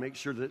job to make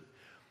sure that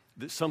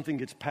something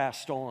gets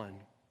passed on.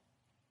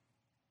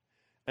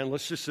 And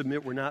let's just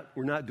admit we're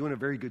not doing a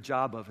very good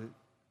job of it.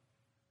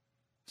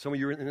 Some of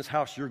you in this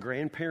house, your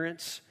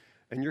grandparents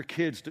and your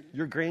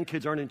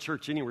grandkids aren't in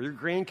church anywhere. Your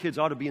grandkids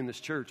ought to be in this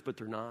church, but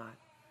they're not.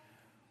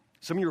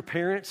 Some of your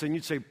parents, and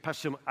you'd say,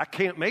 Pastor Tim, I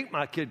can't make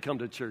my kid come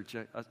to church.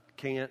 I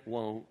can't,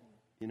 won't,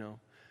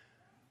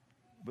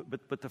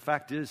 But the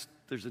fact is,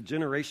 there's a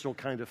generational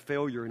kind of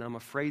failure, and I'm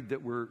afraid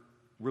that we're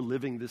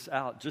living this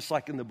out. Just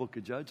like in the book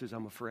of Judges,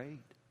 I'm afraid.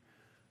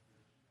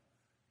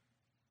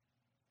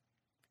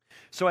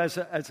 So as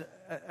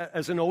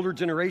an older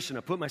generation, I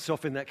put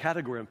myself in that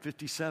category. I'm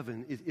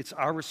 57. It's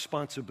our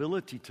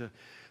responsibility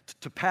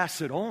to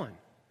pass it on.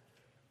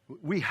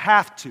 We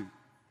have to.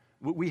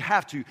 We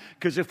have to,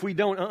 because if we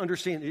don't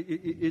understand,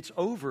 it's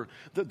over.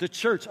 The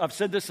church, I've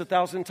said this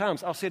 1,000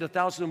 times. I'll say it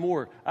 1,000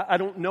 more. I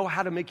don't know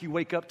how to make you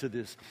wake up to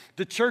this.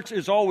 The church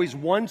is always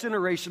one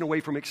generation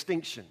away from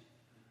extinction.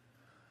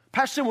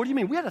 Pastor, what do you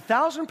mean? We had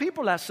 1,000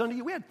 people last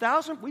Sunday. We had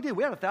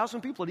 1,000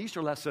 people at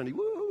Easter last Sunday.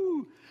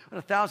 Woo-hoo.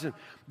 1,000.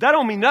 That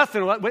don't mean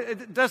nothing.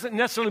 It doesn't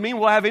necessarily mean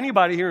we'll have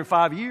anybody here in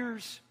 5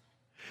 years.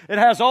 It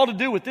has all to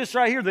do with this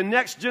right here, the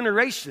next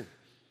generation.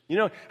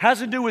 Has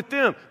to do with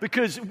them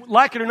because,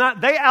 like it or not,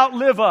 they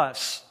outlive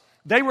us.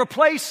 They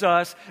replace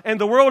us, and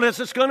the world as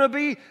it's going to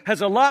be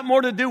has a lot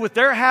more to do with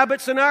their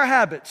habits than our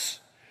habits.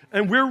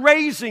 And we're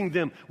raising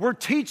them. We're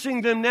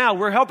teaching them now.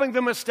 We're helping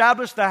them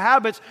establish the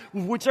habits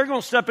with which they're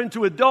going to step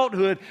into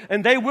adulthood,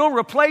 and they will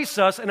replace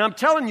us. And I'm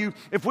telling you,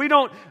 if we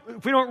don't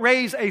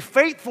raise a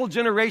faithful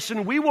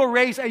generation, we will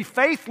raise a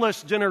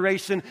faithless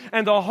generation,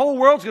 and the whole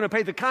world's going to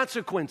pay the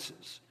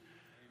consequences.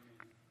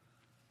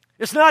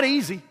 It's not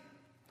easy.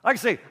 Like I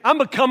say, I'm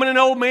becoming an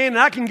old man, and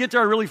I can get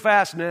there really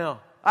fast now.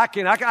 I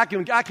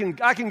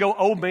can go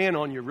old man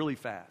on you really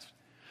fast.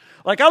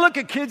 Like I look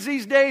at kids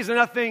these days, and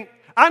I think,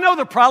 I know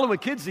the problem with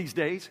kids these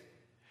days.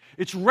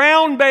 It's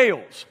round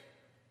bales.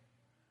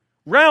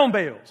 Round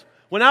bales.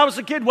 When I was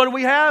a kid, what did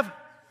we have?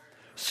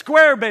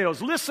 Square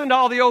bales. Listen to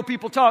all the old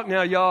people talk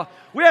now, y'all.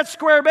 We had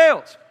square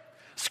bales.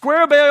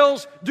 Square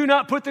bales do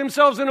not put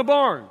themselves in a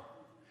barn.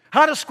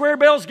 How do square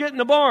bales get in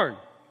the barn?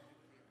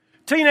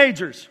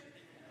 Teenagers.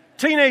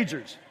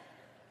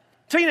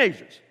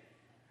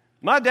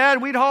 My dad,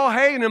 we'd haul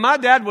hay, and then my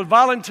dad would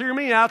volunteer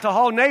me out to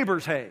haul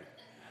neighbors' hay.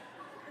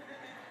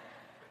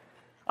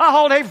 I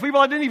hauled hay for people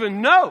I didn't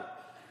even know.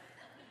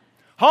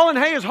 Hauling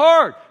hay is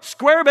hard.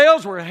 Square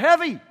bales were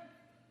heavy.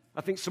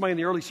 I think somebody in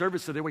the early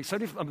service said they weighed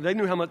 75. They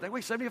knew how much they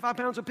weighed 75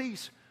 pounds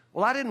apiece.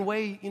 Well, I didn't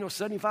weigh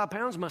 75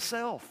 pounds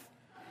myself.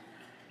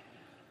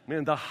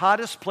 Man, the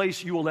hottest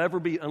place you will ever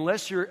be,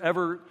 unless you're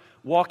ever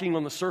walking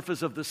on the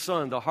surface of the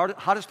sun, the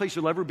hottest place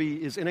you'll ever be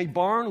is in a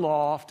barn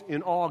loft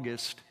in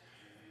August,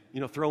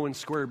 throwing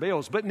square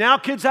bales. But now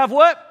kids have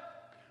what?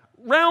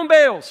 Round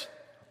bales.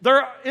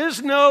 There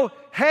is no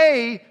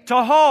hay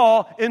to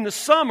haul in the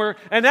summer,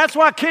 and that's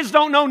why kids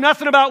don't know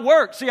nothing about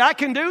work. See, I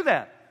can do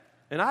that,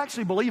 and I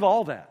actually believe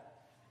all that.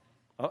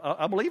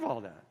 I believe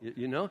all that,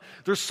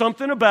 There's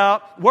something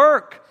about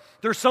work.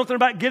 There's something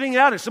about getting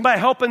out. There's something about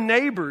helping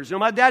neighbors.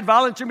 My dad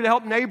volunteered me to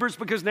help neighbors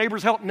because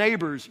neighbors help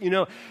neighbors.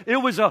 It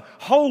was a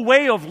whole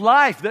way of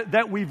life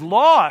that we've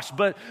lost.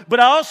 But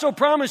I also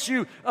promise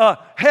you,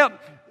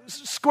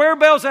 square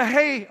bales of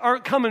hay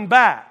aren't coming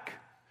back.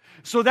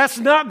 So that's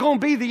not going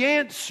to be the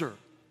answer.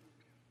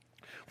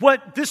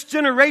 What this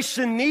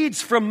generation needs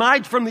from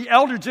the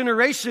elder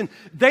generation,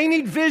 they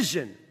need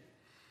vision.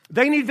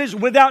 They need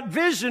vision. Without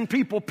vision,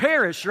 people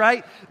perish,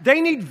 right?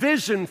 They need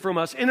vision from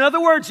us. In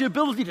other words, the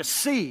ability to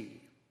see.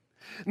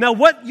 Now,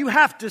 what you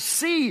have to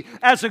see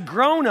as a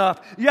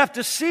grown-up, you have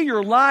to see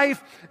your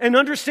life and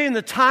understand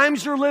the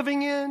times you're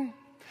living in.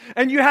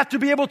 And you have to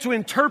be able to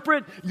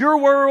interpret your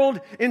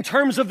world in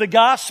terms of the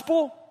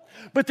gospel.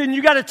 But then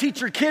you got to teach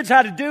your kids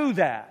how to do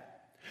that.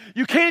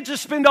 You can't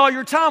just spend all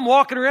your time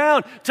walking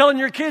around telling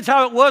your kids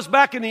how it was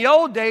back in the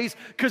old days,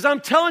 because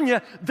I'm telling you,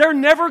 they're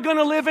never going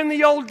to live in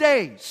the old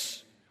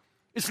days.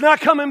 It's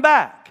not coming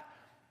back.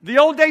 The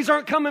old days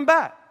aren't coming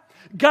back.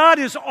 God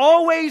is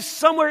always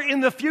somewhere in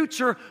the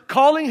future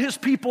calling His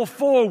people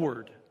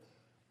forward.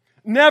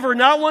 Never,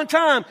 not one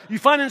time, you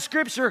find in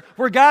Scripture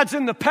where God's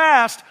in the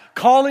past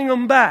calling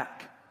them back.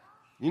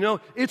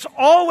 It's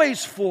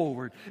always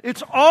forward.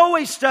 It's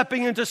always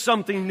stepping into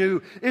something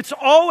new. It's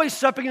always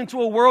stepping into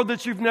a world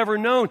that you've never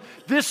known.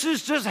 This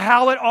is just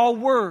how it all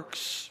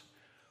works.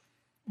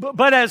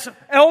 But as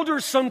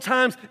elders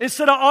sometimes,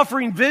 instead of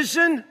offering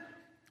vision,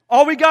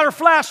 all we got are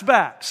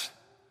flashbacks.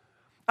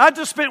 I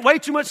just spent way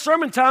too much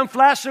sermon time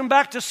flashing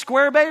back to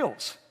square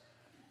bales.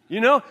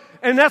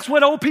 And that's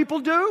what old people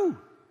do.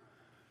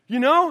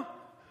 You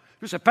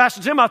said,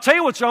 Pastor Tim, I'll tell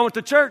you what's wrong with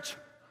the church.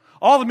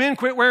 All the men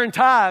quit wearing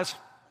ties.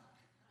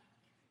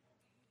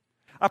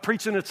 I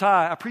preached in a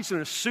tie. I preached in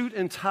a suit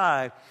and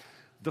tie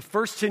the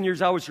first 10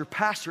 years I was your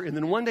pastor. And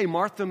then one day,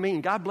 Martha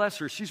Ming, God bless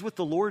her, she's with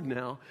the Lord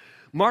now.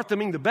 Martha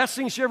Ming, the best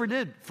thing she ever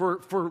did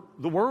for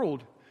the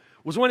world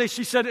was one day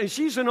she said, and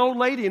she's an old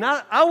lady, and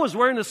I was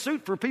wearing a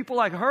suit for people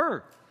like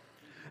her.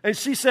 And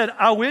she said,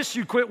 I wish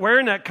you'd quit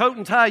wearing that coat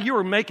and tie. You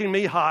were making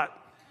me hot.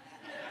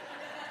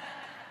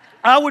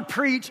 I would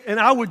preach, and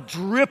I would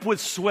drip with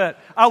sweat.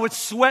 I would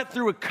sweat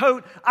through a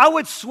coat. I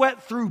would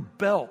sweat through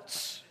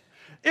belts.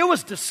 It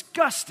was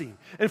disgusting.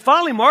 And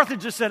finally, Martha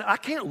just said, I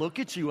can't look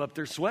at you up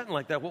there sweating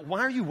like that. Well, why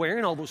are you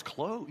wearing all those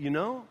clothes,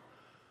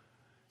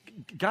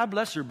 God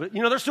bless her. But,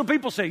 there's still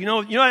people say,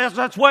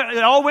 that's what,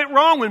 it all went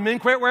wrong when men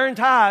quit wearing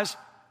ties.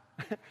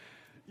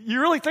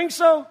 You really think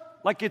so?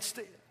 Like it's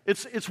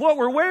what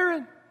we're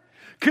wearing?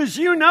 Because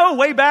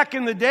way back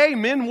in the day,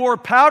 men wore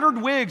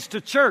powdered wigs to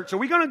church. Are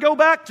we going to go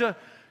back to,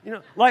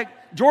 like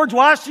George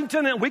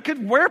Washington? And we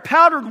could wear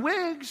powdered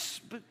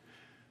wigs, but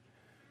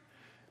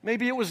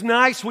maybe it was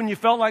nice when you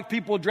felt like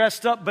people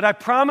dressed up, but I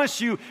promise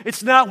you,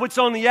 it's not what's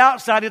on the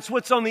outside, it's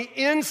what's on the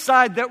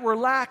inside that we're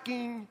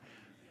lacking.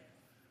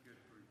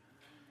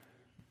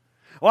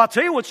 Well, I'll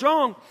tell you what's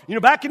wrong.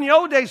 Back in the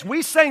old days,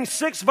 we sang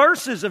 6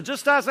 verses of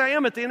Just As I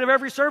Am at the end of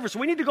every service.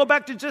 We need to go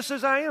back to Just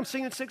As I Am,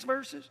 singing 6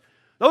 verses.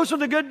 Those are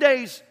the good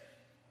days.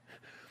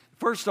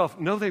 First off,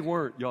 no, they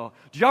weren't, y'all.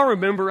 Do y'all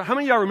remember, how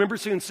many of y'all remember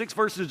singing 6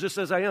 verses Just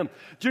As I Am?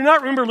 Do you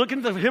not remember looking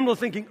at the hymnal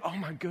thinking, oh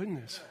my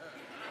goodness.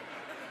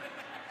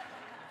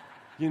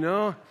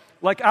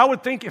 Like I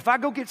would think, if I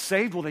go get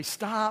saved, will they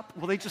stop?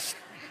 Will they just,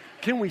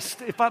 can we,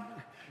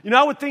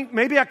 I would think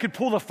maybe I could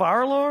pull the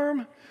fire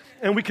alarm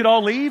and we could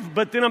all leave,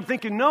 but then I'm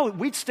thinking, no,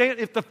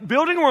 if the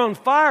building were on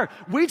fire,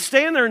 we'd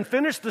stand there and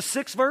finish the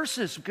 6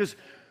 verses because,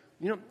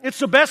 it's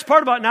the best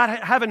part about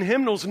not having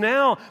hymnals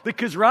now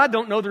because Rod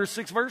don't know there's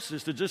 6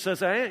 verses that just says,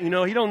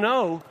 he don't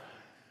know.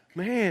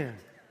 Man.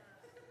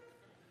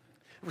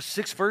 There were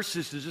 6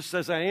 verses that just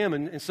says, I am,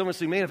 and someone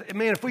say, man,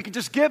 if we could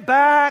just get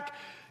back,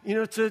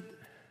 so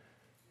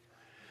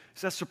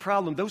that's the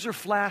problem. Those are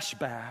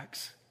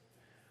flashbacks.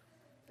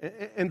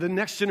 And the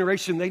next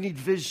generation, they need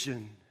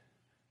vision.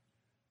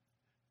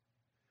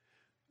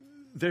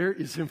 There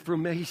is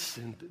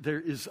information. There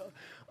is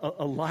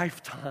a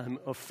lifetime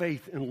of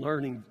faith and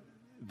learning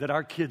that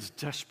our kids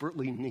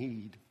desperately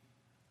need.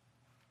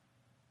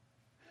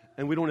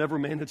 And we don't ever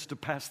manage to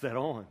pass that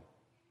on.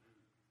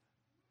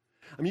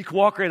 You can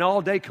walk around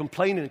all day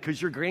complaining because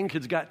your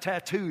grandkids got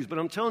tattoos, but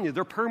I'm telling you,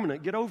 they're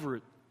permanent. Get over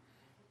it.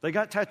 They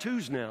got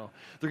tattoos now.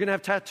 They're going to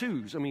have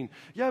tattoos.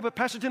 Yeah, but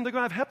Pastor Tim, they're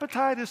going to have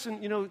hepatitis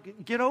and,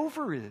 get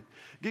over it.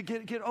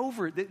 Get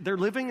over it. They're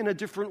living in a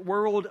different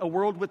world, a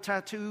world with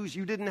tattoos.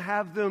 You didn't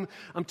have them.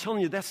 I'm telling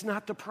you, that's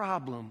not the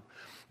problem.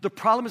 The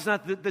problem is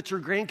not that your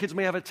grandkids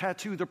may have a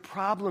tattoo. The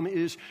problem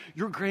is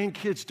your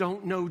grandkids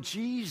don't know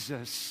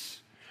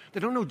Jesus.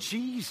 They don't know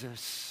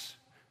Jesus.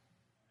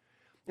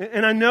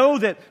 And I know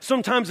that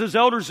sometimes as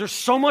elders, there's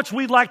so much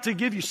we'd like to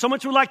give you, so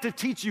much we'd like to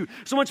teach you,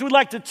 so much we'd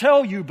like to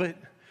tell you,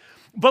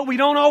 but we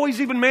don't always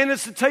even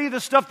manage to tell you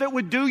the stuff that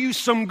would do you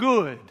some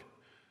good.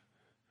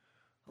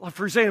 Like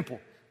for example,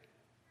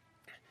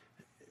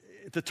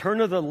 at the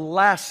turn of the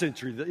last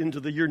century, into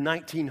the year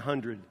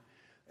 1900,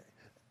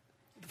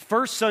 the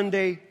first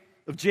Sunday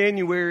of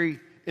January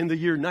in the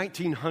year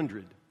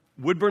 1900,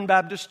 Woodburn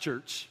Baptist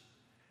Church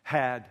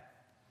had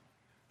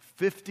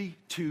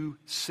 52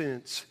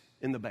 cents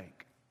in the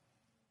bank.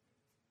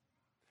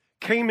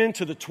 Came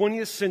into the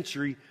 20th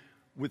century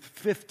with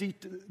 50,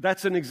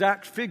 that's an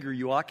exact figure,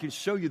 I can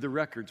show you the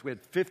records. We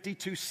had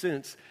 52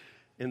 cents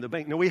in the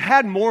bank. Now, we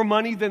had more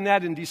money than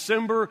that in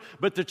December,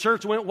 but the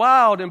church went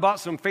wild and bought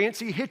some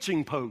fancy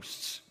hitching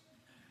posts.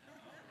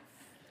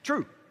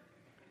 True.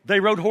 They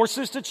rode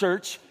horses to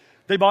church.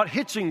 They bought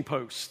hitching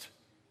posts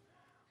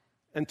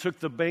and took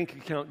the bank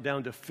account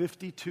down to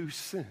 52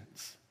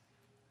 cents.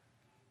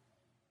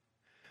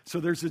 So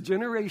there's a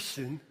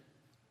generation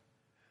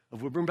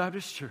of Woodburn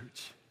Baptist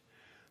Church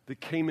that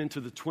came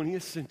into the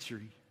 20th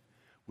century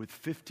with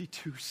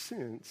 52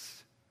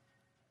 cents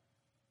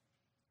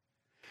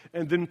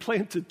and then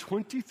planted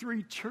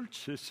 23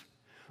 churches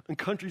in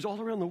countries all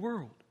around the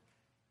world.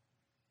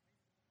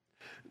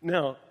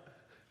 Now,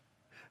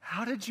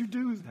 how did you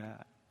do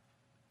that?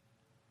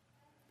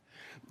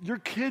 Your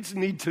kids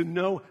need to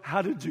know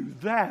how to do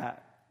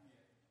that.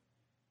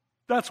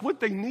 That's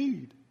what they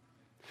need.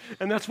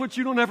 And that's what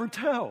you don't ever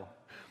tell.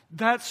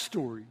 That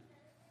story.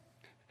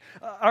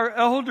 Our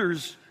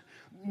elders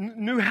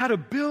knew how to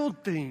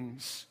build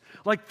things,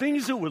 like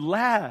things that would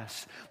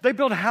last. They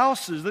built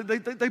houses,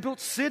 they built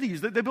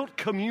cities, they built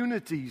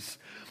communities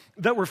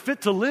that were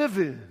fit to live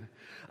in.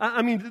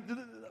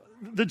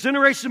 The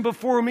generation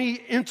before me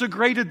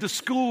integrated the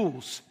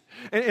schools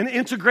and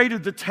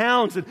integrated the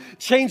towns and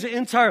changed the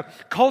entire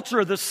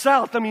culture of the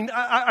South.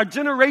 Our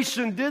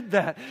generation did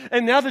that.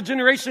 And now the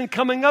generation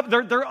coming up,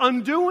 they're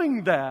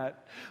undoing that.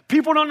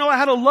 People don't know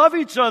how to love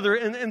each other,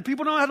 and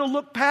people don't know how to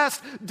look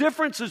past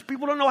differences.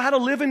 People don't know how to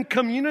live in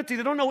community.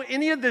 They don't know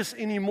any of this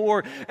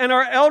anymore. And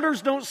our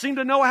elders don't seem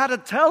to know how to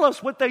tell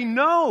us what they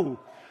know,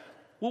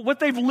 what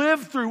they've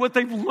lived through, what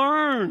they've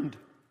learned.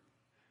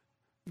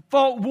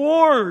 Fought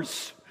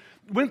wars,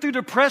 went through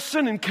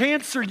depression and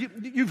cancer.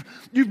 You've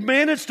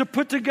managed to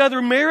put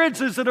together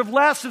marriages that have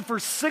lasted for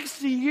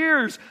 60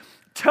 years.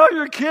 Tell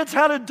your kids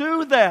how to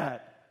do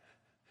that.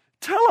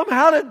 Tell them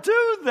how to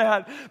do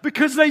that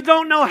because they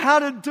don't know how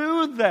to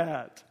do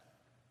that.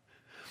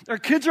 Our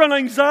kids are on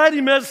anxiety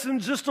medicine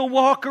just to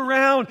walk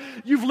around.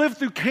 You've lived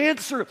through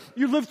cancer.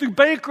 You've lived through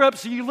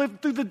bankruptcy. You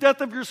lived through the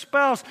death of your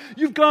spouse.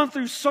 You've gone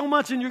through so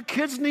much, and your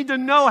kids need to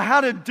know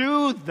how to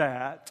do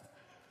that.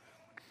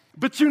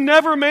 But you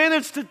never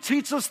managed to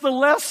teach us the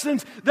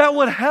lessons that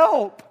would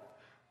help.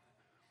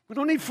 We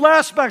don't need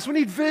flashbacks. We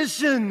need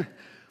vision.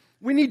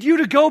 We need you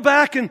to go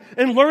back and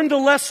learn the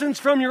lessons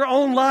from your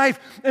own life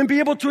and be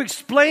able to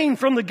explain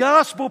from the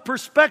gospel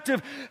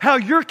perspective how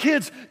your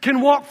kids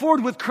can walk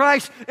forward with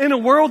Christ in a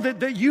world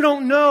that you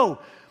don't know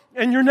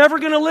and you're never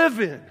going to live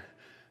in.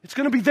 It's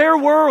going to be their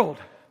world.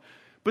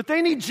 But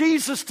they need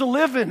Jesus to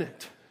live in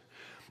it.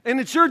 And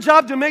it's your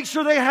job to make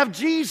sure they have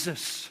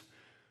Jesus.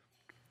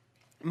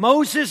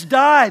 Moses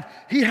died.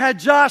 He had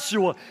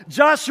Joshua.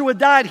 Joshua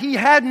died. He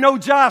had no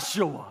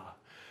Joshua.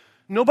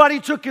 Nobody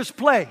took his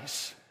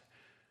place.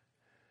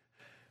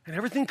 And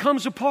everything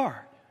comes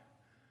apart.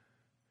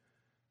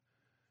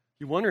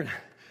 You wonder,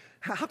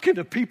 how can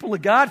the people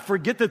of God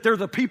forget that they're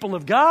the people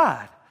of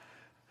God?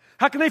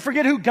 How can they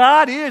forget who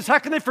God is? How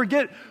can they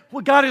forget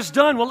what God has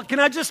done? Well,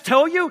 can I just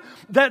tell you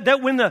that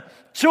when the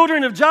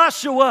children of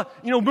Joshua,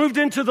 moved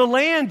into the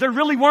land, there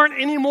really weren't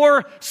any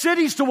more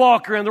cities to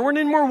walk around. There weren't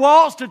any more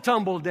walls to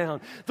tumble down.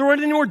 There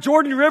weren't any more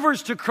Jordan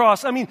rivers to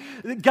cross. I mean,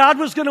 God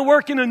was going to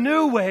work in a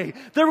new way.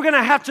 They were going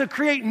to have to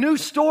create new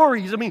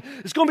stories. I mean,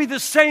 it's going to be the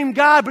same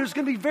God, but it's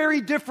going to be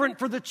very different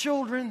for the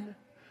children.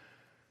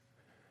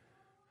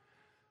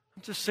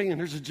 I'm just saying,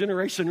 there's a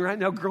generation right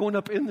now growing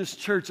up in this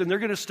church, and they're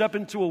going to step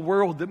into a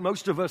world that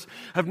most of us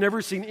have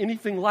never seen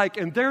anything like,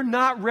 and they're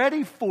not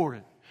ready for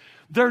it.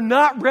 They're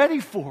not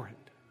ready for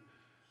it.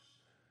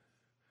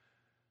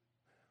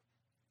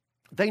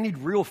 They need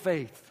real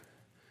faith.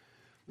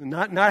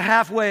 Not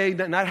halfway,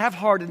 not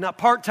half-hearted, not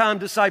part-time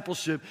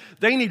discipleship.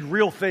 They need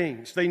real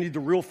things. They need the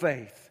real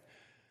faith.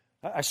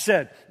 I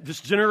said,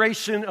 this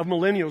generation of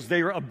millennials,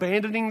 they are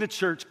abandoning the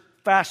church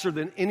faster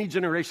than any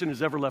generation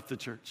has ever left the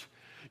church.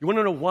 You want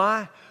to know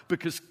why?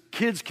 Because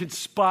kids can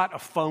spot a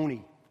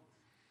phony.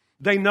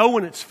 They know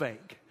when it's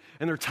fake,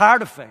 and they're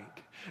tired of fake.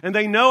 And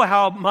they know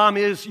how mom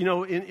is,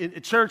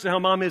 in church and how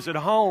mom is at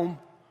home.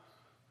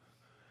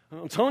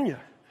 I'm telling you,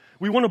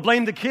 we want to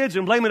blame the kids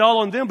and blame it all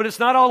on them, but it's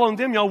not all on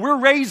them, y'all. We're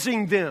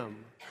raising them.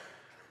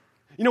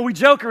 We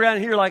joke around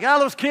here like,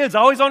 those kids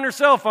always on their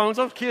cell phones.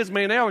 Those kids,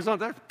 man, they're always on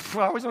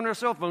their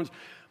cell phones.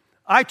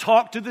 I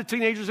talk to the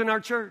teenagers in our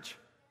church.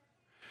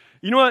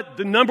 You know what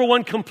the number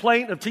one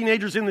complaint of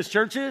teenagers in this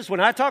church is when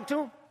I talk to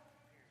them?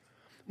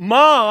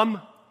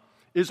 Mom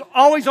is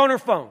always on her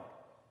phone.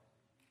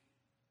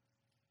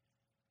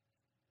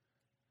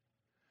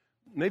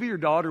 Maybe your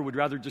daughter would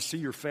rather just see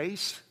your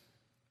face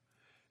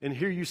and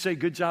hear you say,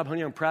 good job,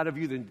 honey, I'm proud of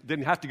you,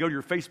 than have to go to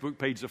your Facebook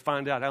page to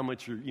find out how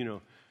much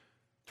you're,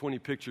 20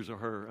 pictures of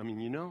her. I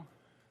mean,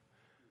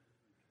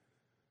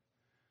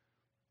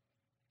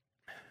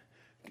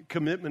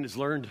 Commitment is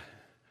learned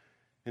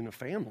in the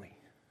family.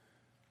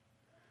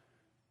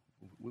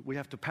 We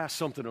have to pass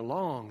something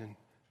along. And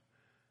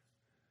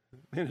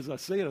man, as I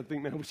say it, I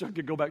think, man, I wish I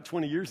could go back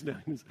 20 years now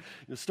and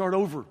start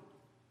over.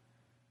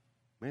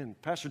 Man,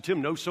 Pastor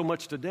Tim knows so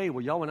much today.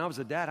 Well, y'all, when I was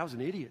a dad, I was an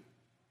idiot.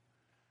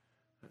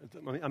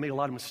 I made a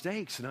lot of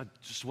mistakes, and I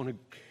just want to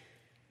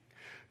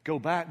go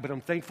back, but I'm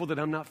thankful that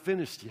I'm not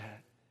finished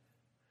yet.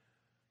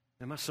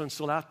 And my son's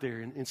still out there.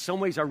 And in some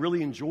ways, I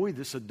really enjoy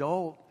this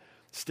adult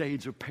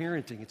stage of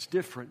parenting. It's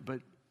different,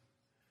 but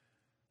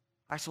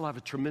I still have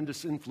a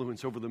tremendous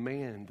influence over the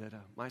man that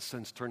my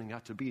son's turning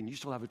out to be. And you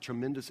still have a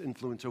tremendous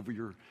influence over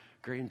your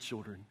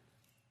grandchildren,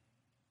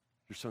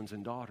 your sons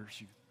and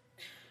daughters.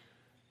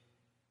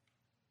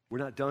 We're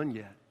not done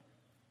yet.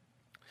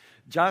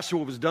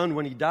 Joshua was done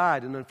when he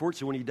died, and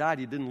unfortunately when he died,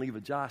 he didn't leave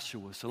a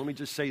Joshua. So let me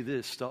just say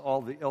this to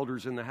all the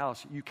elders in the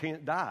house. You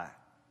can't die.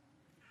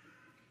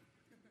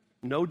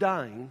 No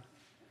dying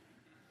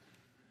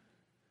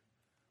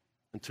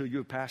until you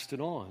have passed it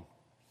on.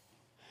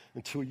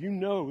 Until you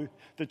know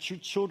that your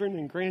children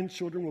and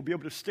grandchildren will be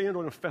able to stand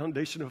on a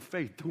foundation of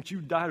faith. Don't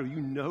you die till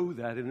you know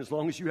that. And as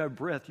long as you have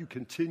breath, you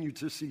continue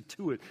to see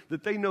to it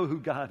that they know who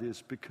God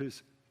is.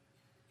 Because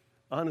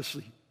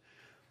honestly,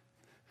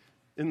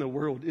 in the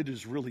world, it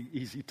is really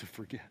easy to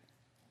forget.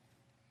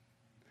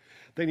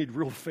 They need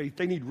real faith.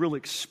 They need real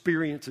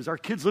experiences. Our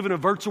kids live in a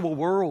virtual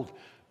world.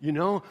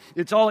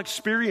 It's all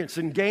experience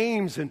and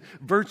games and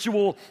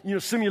virtual,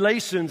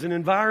 simulations and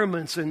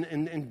environments and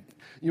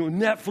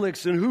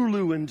Netflix and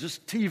Hulu and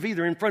just TV.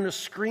 They're in front of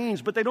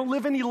screens, but they don't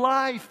live any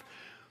life.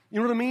 You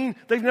know what I mean?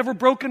 They've never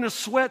broken a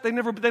sweat. They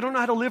don't know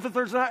how to live if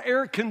there's not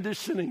air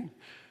conditioning.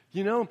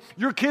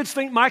 Your kids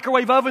think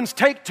microwave ovens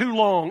take too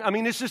long. I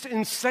mean, it's just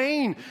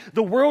insane,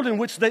 the world in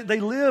which they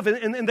live,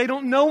 and they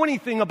don't know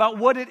anything about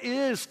what it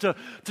is to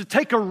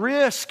take a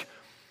risk.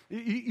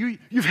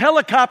 You've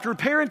helicopter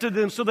parented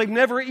them so they've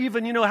never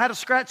even, had a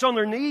scratch on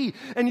their knee.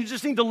 And you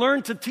just need to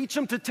learn to teach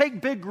them to take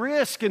big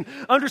risk and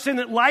understand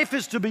that life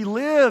is to be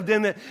lived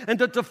and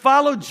that to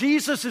follow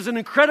Jesus is an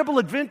incredible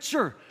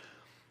adventure.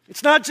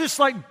 It's not just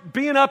like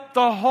being up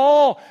the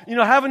hall,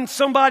 having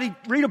somebody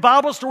read a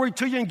Bible story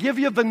to you and give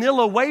you a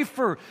vanilla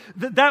wafer.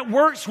 That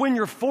works when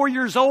you're 4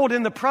 years old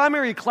in the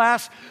primary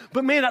class.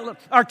 But man,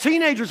 our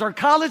teenagers, our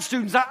college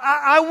students,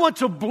 I want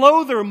to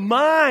blow their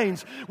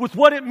minds with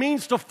what it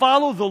means to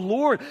follow the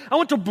Lord. I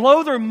want to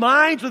blow their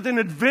minds with an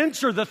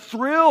adventure, the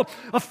thrill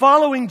of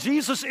following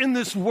Jesus in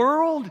this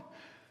world.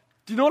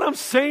 Do you know what I'm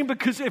saying?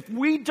 Because if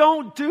we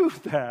don't do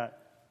that,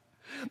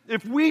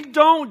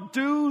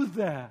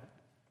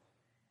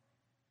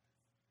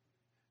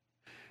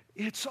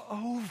 it's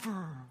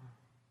over.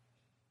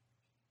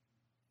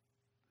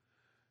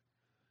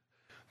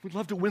 We'd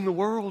love to win the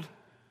world.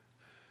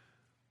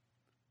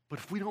 But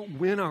if we don't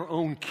win our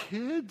own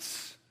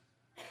kids,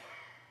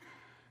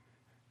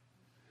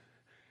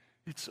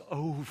 it's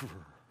over.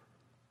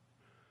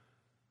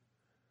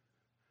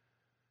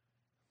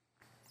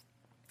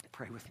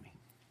 Pray with me.